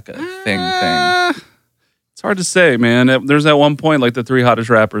be like a thing. It's hard to say, man. There's that one point like the 3 hottest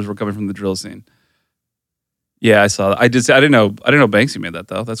rappers were coming from the drill scene. Yeah, I saw that. I didn't know Banksy made that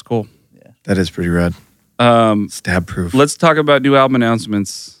though. That's cool. Yeah, that is pretty rad. Stab proof. Let's talk about new album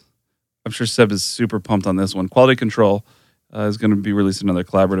announcements. I'm sure Seb is super pumped on this one. Quality Control is going to be releasing another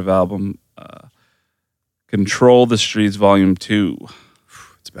collaborative album. Control the Streets Volume 2.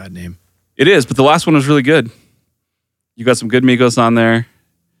 It's a bad name. It is, but the last one was really good. You got some good Migos on there.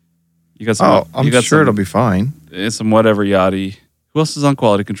 You got some. I'm sure it'll be fine. It's some whatever Yachty. Who else is on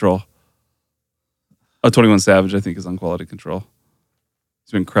Quality Control? Oh, 21 Savage, I think, is on Quality Control.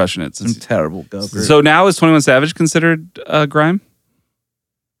 He's been crushing it. Some terrible girl group. So now is 21 Savage considered grime?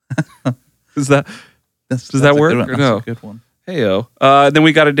 Does that work? That's a good one. Hey-o. Then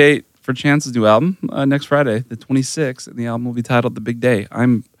we got a date for Chance's new album next Friday, the 26th, and the album will be titled The Big Day.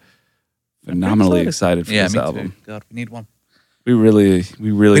 I'm phenomenally excited for this album. Too. God, we need one. We really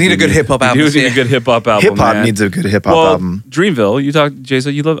need a good hip hop album. We need a good hip hop album. Hip hop needs a good hip hop album. Dreamville. You talk,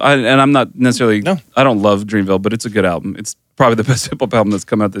 Jason. You love, and I'm not necessarily. No, I don't love Dreamville, but it's a good album. It's probably the best hip hop album that's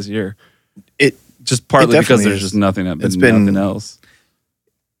come out this year. It just partly because there's just nothing else.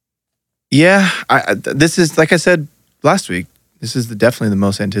 Yeah, this is like I said last week. This is definitely the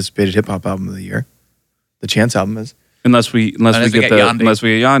most anticipated hip hop album of the year. The Chance album is. Unless we get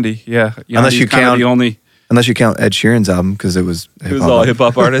Yandi. Yeah. Yandi's unless you count Ed Sheeran's album because it was all hip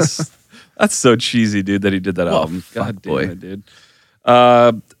hop artists. That's so cheesy, dude, that he did that album. God damn it, dude.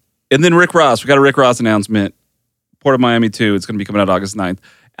 And then Rick Ross. We got a Rick Ross announcement. Port of Miami 2. It's going to be coming out August 9th.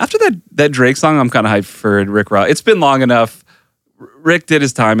 After that Drake song, I'm kind of hyped for Rick Ross. It's been long enough. Rick did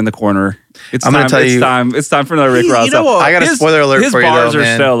his time in the corner. It's time for another Rick Ross. You know what? I got a spoiler alert for you, though, His bars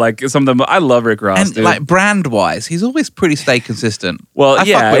are so like some of them. I love Rick Ross, and dude. like brand wise, he's always pretty stay consistent. Well,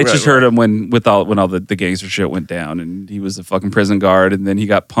 it just hurt him when all the gangster shit went down, and he was a fucking prison guard, and then he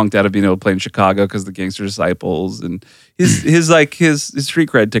got punked out of being able to play in Chicago because the Gangster Disciples, and his street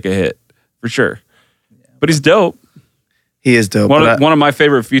cred took a hit for sure. But he's dope. He is dope. One of my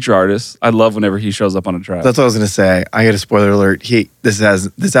favorite feature artists. I love whenever he shows up on a track. That's what I was gonna say. I got a spoiler alert. This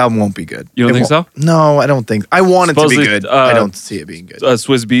album won't be good. You don't think so? No, I don't think. I want it to be good. I don't see it being good.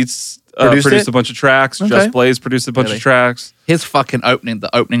 Swiss Beats produced a bunch of tracks. Okay. Just Blaze produced a bunch of tracks. His fucking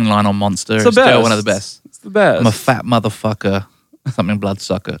opening line on Monster is still one of the best. It's the best. I'm a fat motherfucker. Something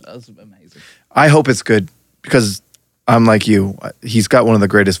bloodsucker. That was amazing. I hope it's good because I'm like you. He's got one of the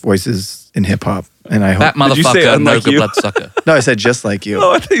greatest voices in hip hop. And I hope that motherfucker knows a bloodsucker. No, I said just like you.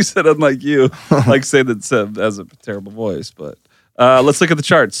 Oh, I think you said unlike you. Like say that Seb has a terrible voice. But let's look at the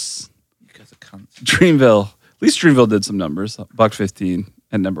charts. You guys are cunts. Dreamville. At least Dreamville did some numbers. $1.15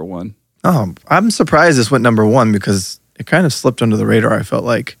 at number 1. Oh, I'm surprised this went number 1 because it kind of slipped under the radar, I felt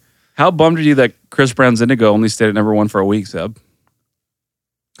like. How bummed are you that Chris Brown's Indigo only stayed at number 1 for a week, Seb?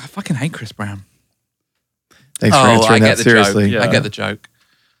 I fucking hate Chris Brown. Thanks for answering that seriously. Yeah. I get the joke.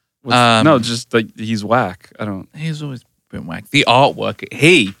 No, just like he's whack. He's always been whack. The artwork,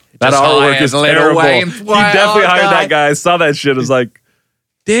 that artwork is terrible. He definitely hired that guy. I saw that shit. I was like,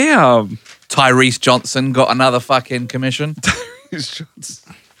 damn. Tyrese Johnson got another fucking commission. Tyrese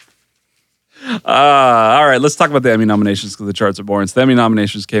Johnson. All right, let's talk about the Emmy nominations because the charts are boring. So the Emmy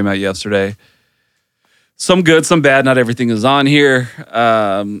nominations came out yesterday. Some good, some bad. Not everything is on here.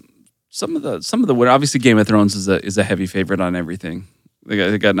 Some of the winner. Obviously, Game of Thrones is a heavy favorite on everything.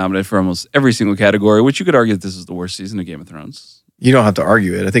 They got nominated for almost every single category, which you could argue that this is the worst season of Game of Thrones. You don't have to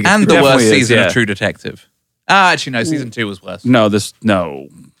argue it. I think and the worst season of True Detective. Actually, no, season 2 was worse. No,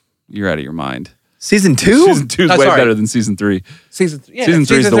 you're out of your mind. Season 2? Season 2 is way better than season 3. Season 3 is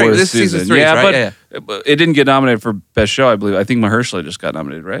the worst this season. Season 3, right? But it didn't get nominated for Best Show, I believe. I think Mahershala just got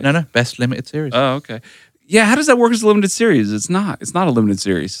nominated, right? No, Best Limited Series. Oh, okay. Yeah, how does that work as a limited series? It's not a limited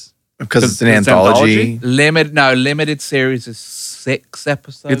series. Because it's an anthology. Limited series is 6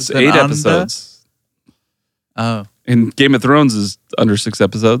 episodes. It's 8 episodes. Oh. And Game of Thrones is under 6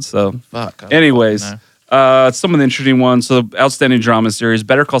 episodes. So, anyways, some of the interesting ones. So, outstanding drama series.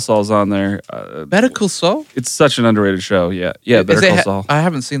 Better Call Saul's on there. Better Call Saul? It's such an underrated show. Yeah, Better Call Saul. I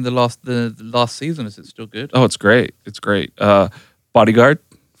haven't seen the last season. Is it still good? Oh, it's great. It's great. Bodyguard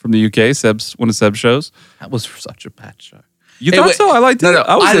from the UK. One of Seb's shows. That was such a bad show. You thought so? I liked it. No,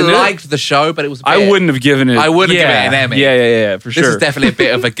 I liked the show, but it was. I wouldn't have given it. I wouldn't give it an Emmy. Yeah, for sure. This is definitely a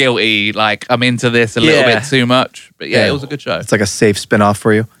bit of a guilty. Like I'm into this a little bit too much, but it was a good show. It's like a safe spinoff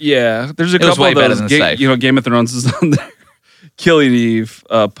for you. Yeah, there's a It was couple way of better those. than safe. Game of Thrones is on there. Killing Eve,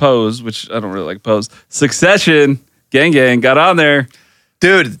 Pose, which I don't really like. Pose, Succession, Gang, got on there.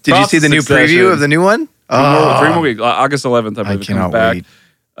 Dude, did you see the new preview of the new one? 3 more weeks, August 11th. I believe it comes back.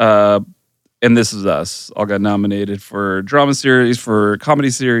 Wait. And This Is Us all got nominated for drama series, for comedy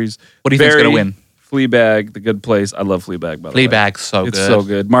series. What do you think's gonna win? Fleabag, The Good Place. I love Fleabag, by the way. Fleabag's so good. It's so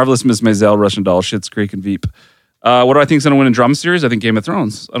good. Marvelous Miss Maisel, Russian Doll, Schitt's Creek, and Veep. What do I think's going to win in drama series? I think Game of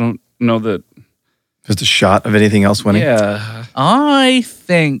Thrones. I don't know that. Just a shot of anything else winning? Yeah. I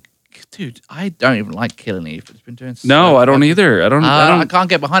think, dude, I don't even like Killing Eve. It's been doing. No, I don't either. I can't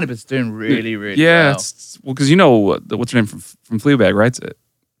get behind it, but it's doing really, really yeah, well. Because you know what's her name from Fleabag writes it.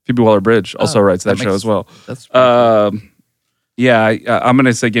 Phoebe Waller-Bridge also writes that show as well. That's cool. Yeah, I'm going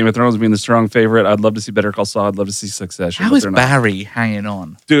to say Game of Thrones being the strong favorite. I'd love to see Better Call Saul. I'd love to see Succession. How is Barry hanging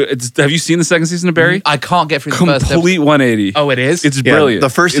on? Dude, have you seen the second season of Barry? I can't get through the first episode. Complete 180. Oh, it is? It's brilliant. The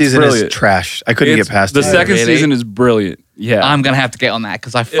first season is trash. I couldn't get past it. it. The second season is brilliant. Yeah. I'm going to have to get on that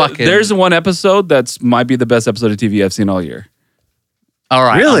because I fucking... There's one episode that's might be the best episode of TV I've seen all year. All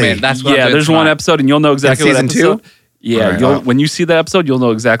right. Really? That's what I'm doing there's one episode and you'll know exactly what season episode. 2? Yeah, Right. when you see the episode, you'll know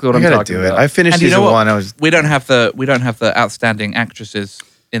exactly what I'm talking about. I finished And you know season what? 1. We don't have the outstanding actresses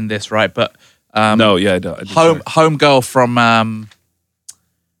in this, right? But No, yeah, I don't. homegirl from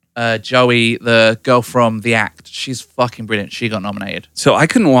Joey, the girl from The Act, she's fucking brilliant. She got nominated. So I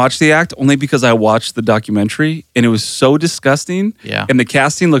couldn't watch The Act only because I watched the documentary and it was so disgusting. Yeah. And the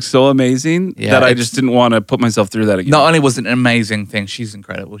casting looked so amazing that I just didn't want to put myself through that again. Not only was it an amazing thing, she's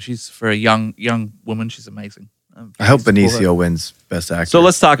incredible. She's for a young woman, she's amazing. I hope Benicio wins Best Actor. So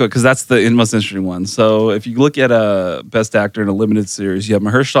let's talk about because that's the most interesting one. So if you look at a Best Actor in a limited series, you have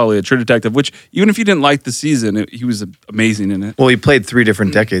Mahershala Ali, a True Detective, which even if you didn't like the season, he was amazing in it. Well, he played 3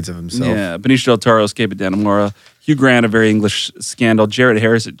 different decades of himself. Yeah, Benicio del Toro, Escape at Dannemora, Hugh Grant, A Very English Scandal, Jared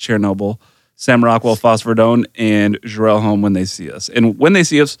Harris at Chernobyl, Sam Rockwell, Phosphordone, and Jarrell Home, When They See Us. And When They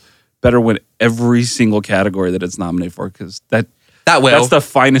See Us better win every single category that it's nominated for because that's the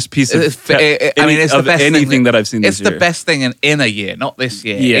finest piece of it's the best anything that I've seen this year. It's year. the best thing in a year, not this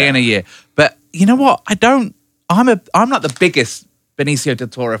year, Yeah. in a year. But you know what? I'm not the biggest Benicio del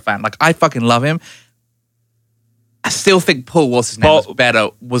Toro fan. Like, I fucking love him. I still think Paul, was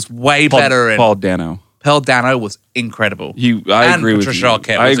way better. Paul Dano. Paul Dano was incredible. I agree with Patricia you.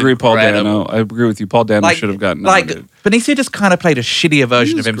 Arquette I was agree, Paul incredible. Dano. I agree with you. Paul Dano should have gotten nominated. Benicio just kind of played a shittier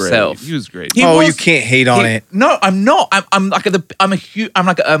version of himself. He was great. You can't hate on it. No, I'm not. I'm like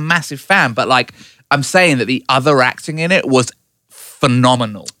a massive fan, but like I'm saying that the other acting in it was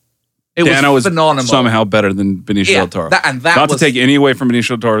phenomenal. It Dano was phenomenal. Somehow better than Benicio del Toro. That to take any away from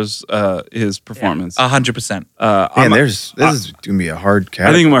Benicio del Toro's his performance. 100%. Man, this is gonna be a hard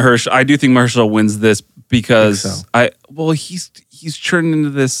category. I do think Mahershala wins this because he's turned into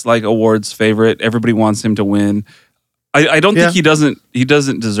this like awards favorite. Everybody wants him to win. I don't think he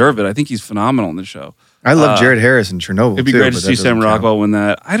doesn't deserve it. I think he's phenomenal in the show. I love Jared Harris in Chernobyl. It'd be great to see Sam Rockwell win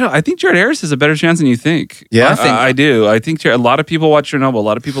that. I think Jared Harris has a better chance than you think. Yeah, I do. I think a lot of people watched Chernobyl. A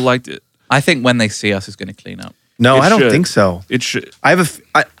lot of people liked it. I think When They See Us is going to clean up. No, I don't think so. It should.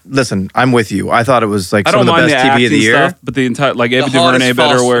 Listen, I'm with you. I thought it was like I some don't of the mind best TV of the year. stuff, but the entire like Ava DuVernay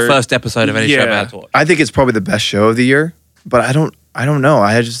better. Where first episode of any show I've had to watch. I think it's probably the best show of the year, but I don't know.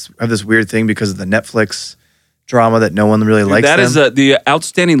 I just have this weird thing because of the Netflix drama that no one really likes. That is the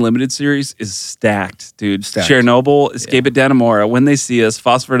outstanding limited series is stacked, dude. Stacked. Chernobyl, Escape at Dannemora, When They See Us,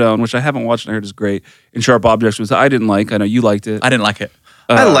 Phosphordone, which I haven't watched and I heard is great, and Sharp Objects, which I didn't like. I know you liked it. I didn't like it.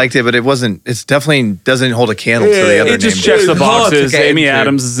 I liked it, but it wasn't. It's definitely doesn't hold a candle to the other. It just names. checks the It's hard to boxes. get Amy into.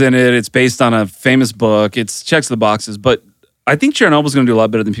 Adams is in it. It's based on a famous book. It checks the boxes, but I think Chernobyl's going to do a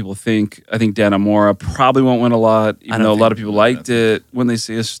lot better than people think. I think Dannemora probably won't win a lot, even though a lot of people liked it. When They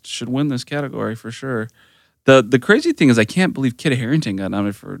See Us should win this category for sure. The crazy thing is I can't believe Kit Harington got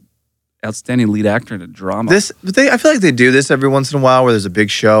nominated for outstanding lead actor in a drama. I feel like they do this every once in a while where there's a big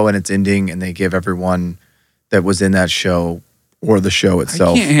show and it's ending and they give everyone that was in that show or the show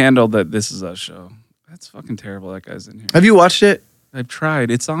itself. I can't handle that This Is Us show. That's fucking terrible that guy's in here. Have you watched it? I've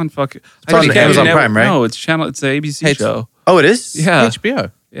tried. It's on fucking... It's on Amazon Prime, right? No, it's an ABC show. Oh, it is? Yeah.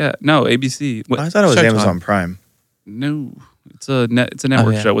 HBO. Yeah. No, ABC. I thought it was Showtime. Amazon Prime. No. It's a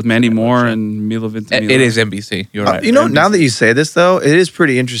network show with Mandy Moore and Milo Ventimiglia. It is NBC. You're right. Now that you say this, though, it is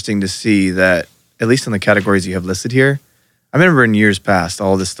pretty interesting to see that, at least in the categories you have listed here, I remember in years past,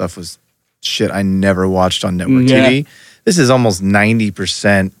 all this stuff was shit I never watched on network TV. This is almost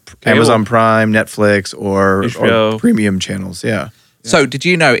 90% Amazon Prime, Netflix, or premium channels. Yeah. So did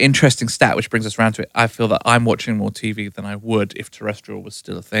you know, interesting stat, which brings us around to it, I feel that I'm watching more TV than I would if terrestrial was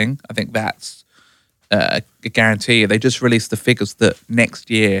still a thing. I think that's a guarantee. They just released the figures that next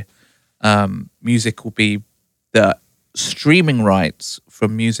year music will be, the streaming rights for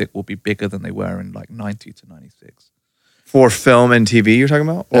music will be bigger than they were in like 90 to 96. For film and TV, you're talking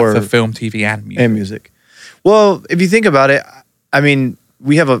about? Or for film, TV, and music. And music. Well, if you think about it, I mean,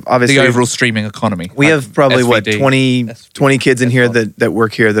 we have obviously the overall streaming economy. We have probably SVD, 20 kids in here that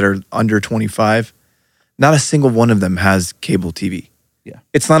work here that are under 25. Not a single one of them has cable TV. Yeah.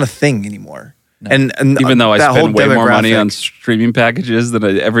 It's not a thing anymore. No. And even though I spend way more money on streaming packages than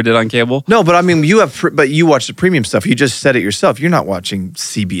I ever did on cable. No, but I mean, you watch the premium stuff. You just said it yourself. You're not watching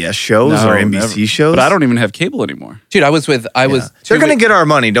CBS shows or NBC shows. But I don't even have cable anymore. Dude, I was. They're going to get our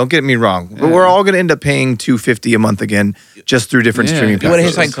money. Don't get me wrong. Yeah. We're all going to end up paying $250 a month again, just through different streaming packages. You want to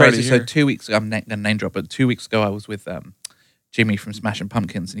hear something crazy? So 2 weeks ago, I'm going to name drop, but 2 weeks ago, I was with Jimmy from Smashing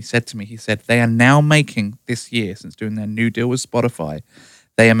Pumpkins, and he said to me, they are now making this year, since doing their new deal with Spotify,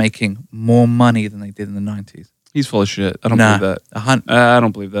 they are making more money than they did in the 90s. He's full of shit. I don't believe that. I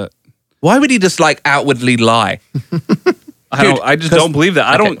don't believe that. Why would he just like outwardly lie? I just don't believe that.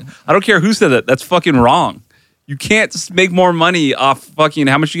 I don't care who said that. That's fucking wrong. You can't just make more money off fucking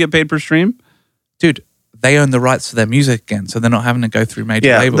how much you get paid per stream? Dude, they own the rights to their music again, so they're not having to go through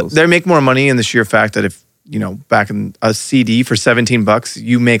major labels. They make more money in the sheer fact that if back in a CD for $17,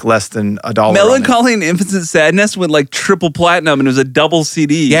 you make less than $1. Melancholy and Infinite Sadness went like triple platinum, and it was a double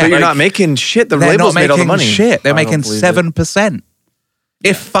CD. Yeah, but you're not making shit. The labels made all the money. Shit, they're making 7%.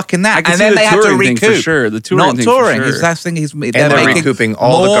 If fucking that, and then they have to recoup. For sure, the touring not touring. For sure. That's the thing. And they're recouping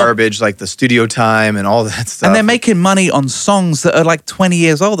all the garbage, like the studio time and all that stuff. And they're making money on songs that are like 20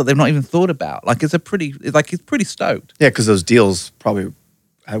 years old that they've not even thought about. Like he's pretty stoked. Yeah, because those deals probably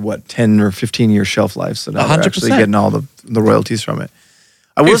had 10 or 15 year shelf life, so now 100%. They're actually getting all the royalties from it.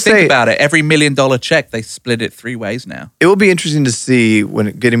 I will say, think about it. Every $1 million check, they split it 3 ways now. It will be interesting to see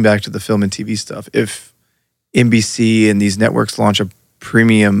getting back to the film and TV stuff, if NBC and these networks launch a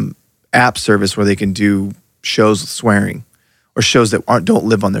premium app service where they can do shows with swearing or shows that don't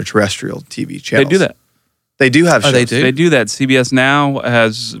live on their terrestrial TV channels. They do that. They do have shows. They do? They do that. CBS Now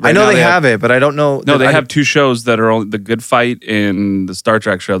has... I know they have it, but I don't know. No, they have 2 shows that are only The Good Fight and the Star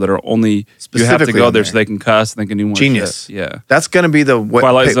Trek show that are only... You have to go there so they can cuss and they can do more Genius. shit. Yeah. That's going to be the...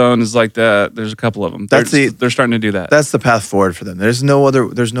 Twilight Zone is like that. There's a couple of them. They're starting to do that. That's the path forward for them. There's no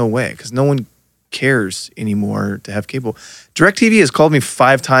way, because no one cares anymore to have cable. DirecTV has called me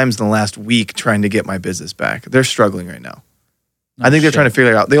 5 times in the last week trying to get my business back. They're struggling right now. I think they're trying to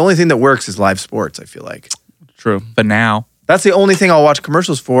figure it out. The only thing that works is live sports, I feel like. True. But now. That's the only thing I'll watch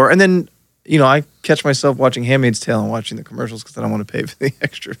commercials for. And then, I catch myself watching Handmaid's Tale and watching the commercials because I don't want to pay for the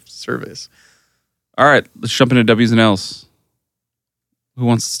extra service. All right, let's jump into W's and L's. Who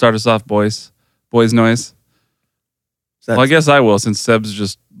wants to start us off, boys? Boys noise? Well, I guess I will, since Seb's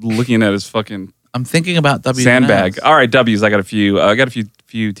just looking at his fucking... I'm thinking about W's sandbag. and L's. All right, W's. I got a few. I got a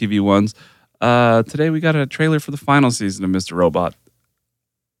few TV ones. Today we got a trailer for the final season of Mr. Robot.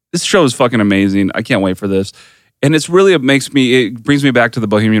 This show is fucking amazing. I can't wait for this. And it brings me back to the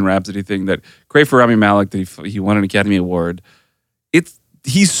Bohemian Rhapsody thing, that great for Rami Malek that he won an Academy Award.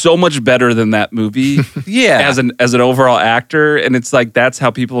 He's so much better than that movie. Yeah. As an overall actor. And it's like, that's how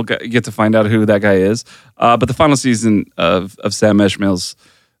people get to find out who that guy is. But the final season of Sam Esmail's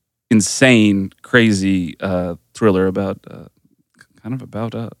insane, crazy thriller about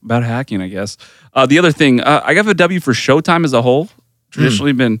hacking, I guess. The other thing, I got a W for Showtime as a whole.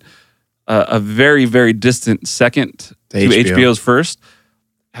 Traditionally been a very, very distant second to HBO's first.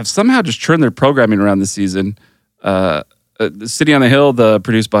 Have somehow just turned their programming around this season. The City on the Hill,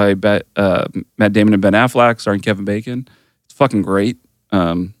 produced by Matt Damon and Ben Affleck, starring Kevin Bacon. It's fucking great.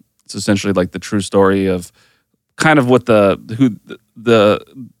 It's essentially like the true story of kind of what the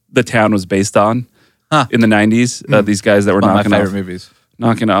town was based on in the 90s. These guys that were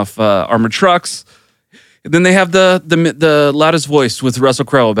knocking off armored trucks. And then they have the loudest voice with Russell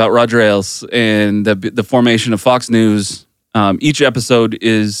Crowe about Roger Ailes and the formation of Fox News. Each episode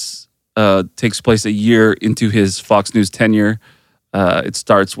takes place a year into his Fox News tenure. It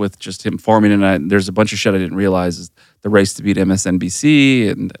starts with just him forming, and there's a bunch of shit I didn't realize. The race to beat MSNBC,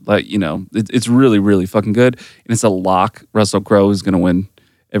 and it's really, really fucking good. And it's a lock. Russell Crowe is going to win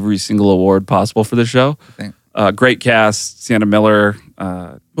every single award possible for the show. Great cast: Sienna Miller,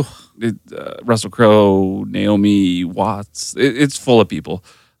 Russell Crowe, Naomi Watts. It's full of people.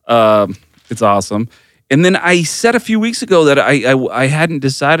 It's awesome. And then I said a few weeks ago that I hadn't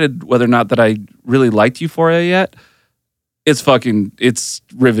decided whether or not that I really liked Euphoria yet. It's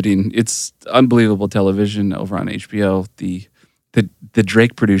riveting. It's unbelievable television over on HBO. The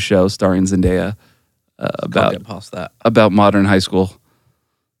Drake produced show starring Zendaya Can't get past that. about modern high school.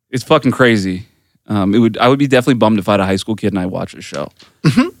 It's fucking crazy. I would be definitely bummed if I had a high school kid and I watched the show.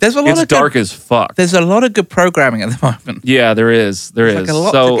 There's a lot It's of dark as fuck. There's a lot of good programming at the moment. Yeah, there is. There There's is. like a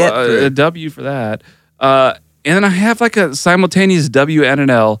lot So to get through. a W for that. And then I have like a simultaneous W and an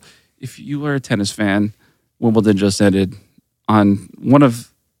L. If you are a tennis fan, Wimbledon just ended on one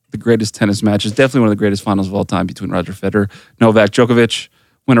of the greatest tennis matches, definitely one of the greatest finals of all time between Roger Federer, Novak Djokovic,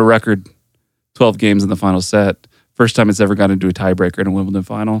 win a record 12 games in the final set. First time it's ever gotten into a tiebreaker in a Wimbledon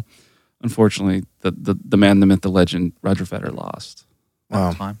final. Unfortunately, the man, the myth, the legend, Roger Federer lost.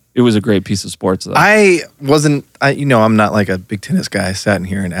 Wow. Time. It was a great piece of sports, though. I'm not like a big tennis guy. I sat in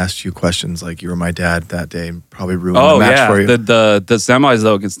here and asked you questions like you were my dad that day and probably ruined the match for you. The semis,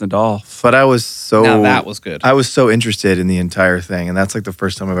 though, against Nadal. But I was so... Now that was good. I was so interested in the entire thing. And that's like the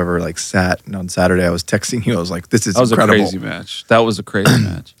first time I've ever like sat. And on Saturday, I was texting you. I was like, this is incredible. That was a crazy match. That was a crazy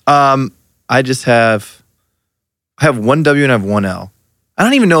match. I have one W and I have one L. I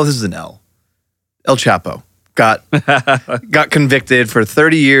don't even know if this is an L. El Chapo got convicted for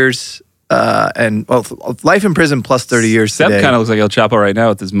 30 years and life in prison plus 30 years Seb today. kind of looks like El Chapo right now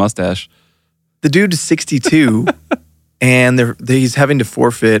with his mustache. The dude is 62 and he's having to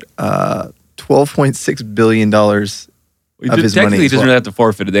forfeit $12.6 billion of his money. Technically, he doesn't really have to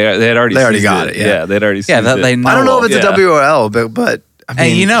forfeit it. They had already got it. Yeah, they'd already seized that it. they know. I don't know if it's Yeah. a W or L, but I mean,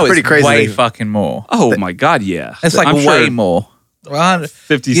 And you know, it's pretty crazy. way fucking more. Oh my God, yeah. It's like I'm way sure more.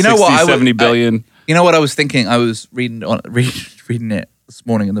 50, You know 60, what, I would- 70 billion. You know what I was thinking? I was reading it this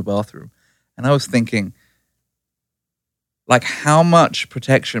morning in the bathroom, and I was thinking, like, how much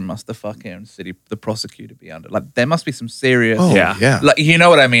protection must the prosecutor be under? Like, there must be some serious, Oh, Yeah. yeah. like, you know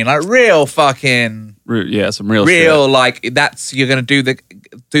what I mean? Like, real fucking, Some real shit. like you're gonna do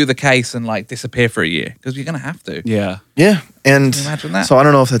the case and like disappear for a year because you're gonna have to. Yeah. Yeah, and Can you imagine that? so I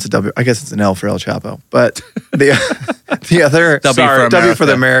don't know if that's a W. I guess it's an L for El Chapo, but the other W for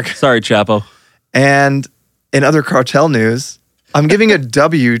the America. Sorry, Chapo. And in other cartel news, I'm giving a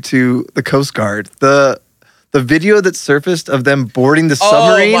W to the Coast Guard. The video that surfaced of them boarding the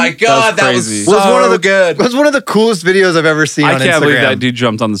submarine. Oh my God, that was crazy. so good. Was one of the coolest videos I've ever seen I on can't Instagram. believe that dude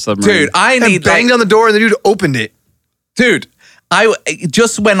jumped on the submarine. Dude, I And need banged on the door and the dude opened it. Dude,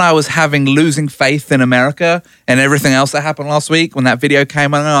 just when I was losing faith in America and everything else that happened last week, when that video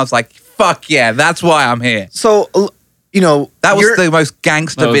came on, I was like, fuck yeah, that's why I'm here. So, That was the most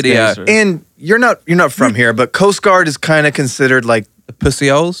gangster That was video. gangster. and you're not from here, but Coast Guard is kind of considered like The pussy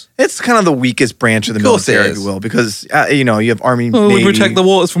holes. it's kind of the weakest branch of the Of course it military, if is. you will, because you have Army, Oh, Navy. we protect the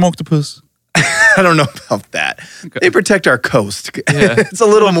waters from octopus. I don't know about that. They protect our coast. It's a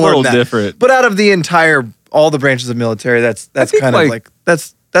little more little than that. different. But out of all the branches of military, that's think, kind of like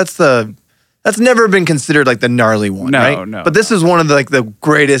that's never been considered like the gnarly one, No, right? no. But this is one of the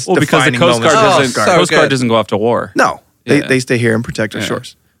greatest. Well, because the defining Coast Guard moments of doesn't the so good. doesn't go off to war. No, Yeah. they stay here and protect our Yeah.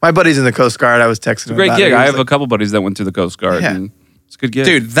 shores. My buddy's in the Coast Guard. I was texting him Great about gig. it. He I was have a like, couple buddies that went through the Coast Guard. Yeah. And it's a good gig.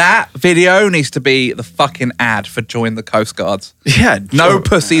 Dude, that video needs to be the fucking ad for Join the Coast Guards. yeah, No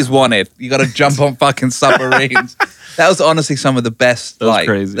pussies wanted. You got to jump on fucking submarines. That was honestly some of the best. That was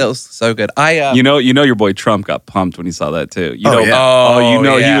crazy. That was so good. You know your boy Trump got pumped when he saw that too. You Oh, know,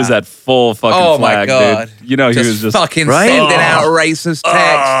 yeah. he yeah. was at full fucking Oh flag, my God. dude. You know, he was just fucking Right? sending out racist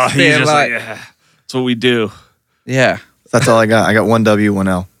texts. he's being just like, like, yeah, that's what we do. yeah. That's all I got. I got one W, one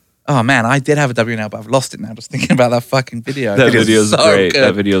L. Oh man, I did have a W now, but I've lost it now. Just thinking about that fucking video. That video's so great. good.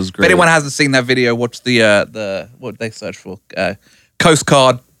 That video's great. If anyone hasn't seen that video, watch the what did they search for? Coast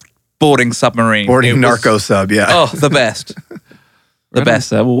Guard boarding submarine. Boarding It was- narco sub, yeah. Oh, the best. The best.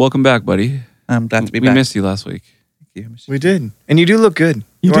 Seb. Well, welcome back, buddy. I'm glad to be We back. missed you last week. Thank you. We did. And you do look good.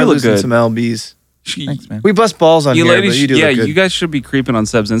 You do are look losing good. some LBs. Thanks, man. We bust balls on You here, ladies, but you do look good. you guys should be creeping on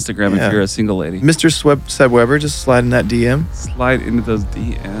Seb's Instagram Yeah. if you're a single lady. Mr. Seb Weber, just slide in that DM. Slide into those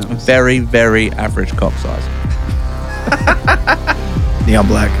DMs. Very, very average cock size. Neon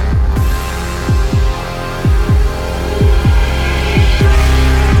black.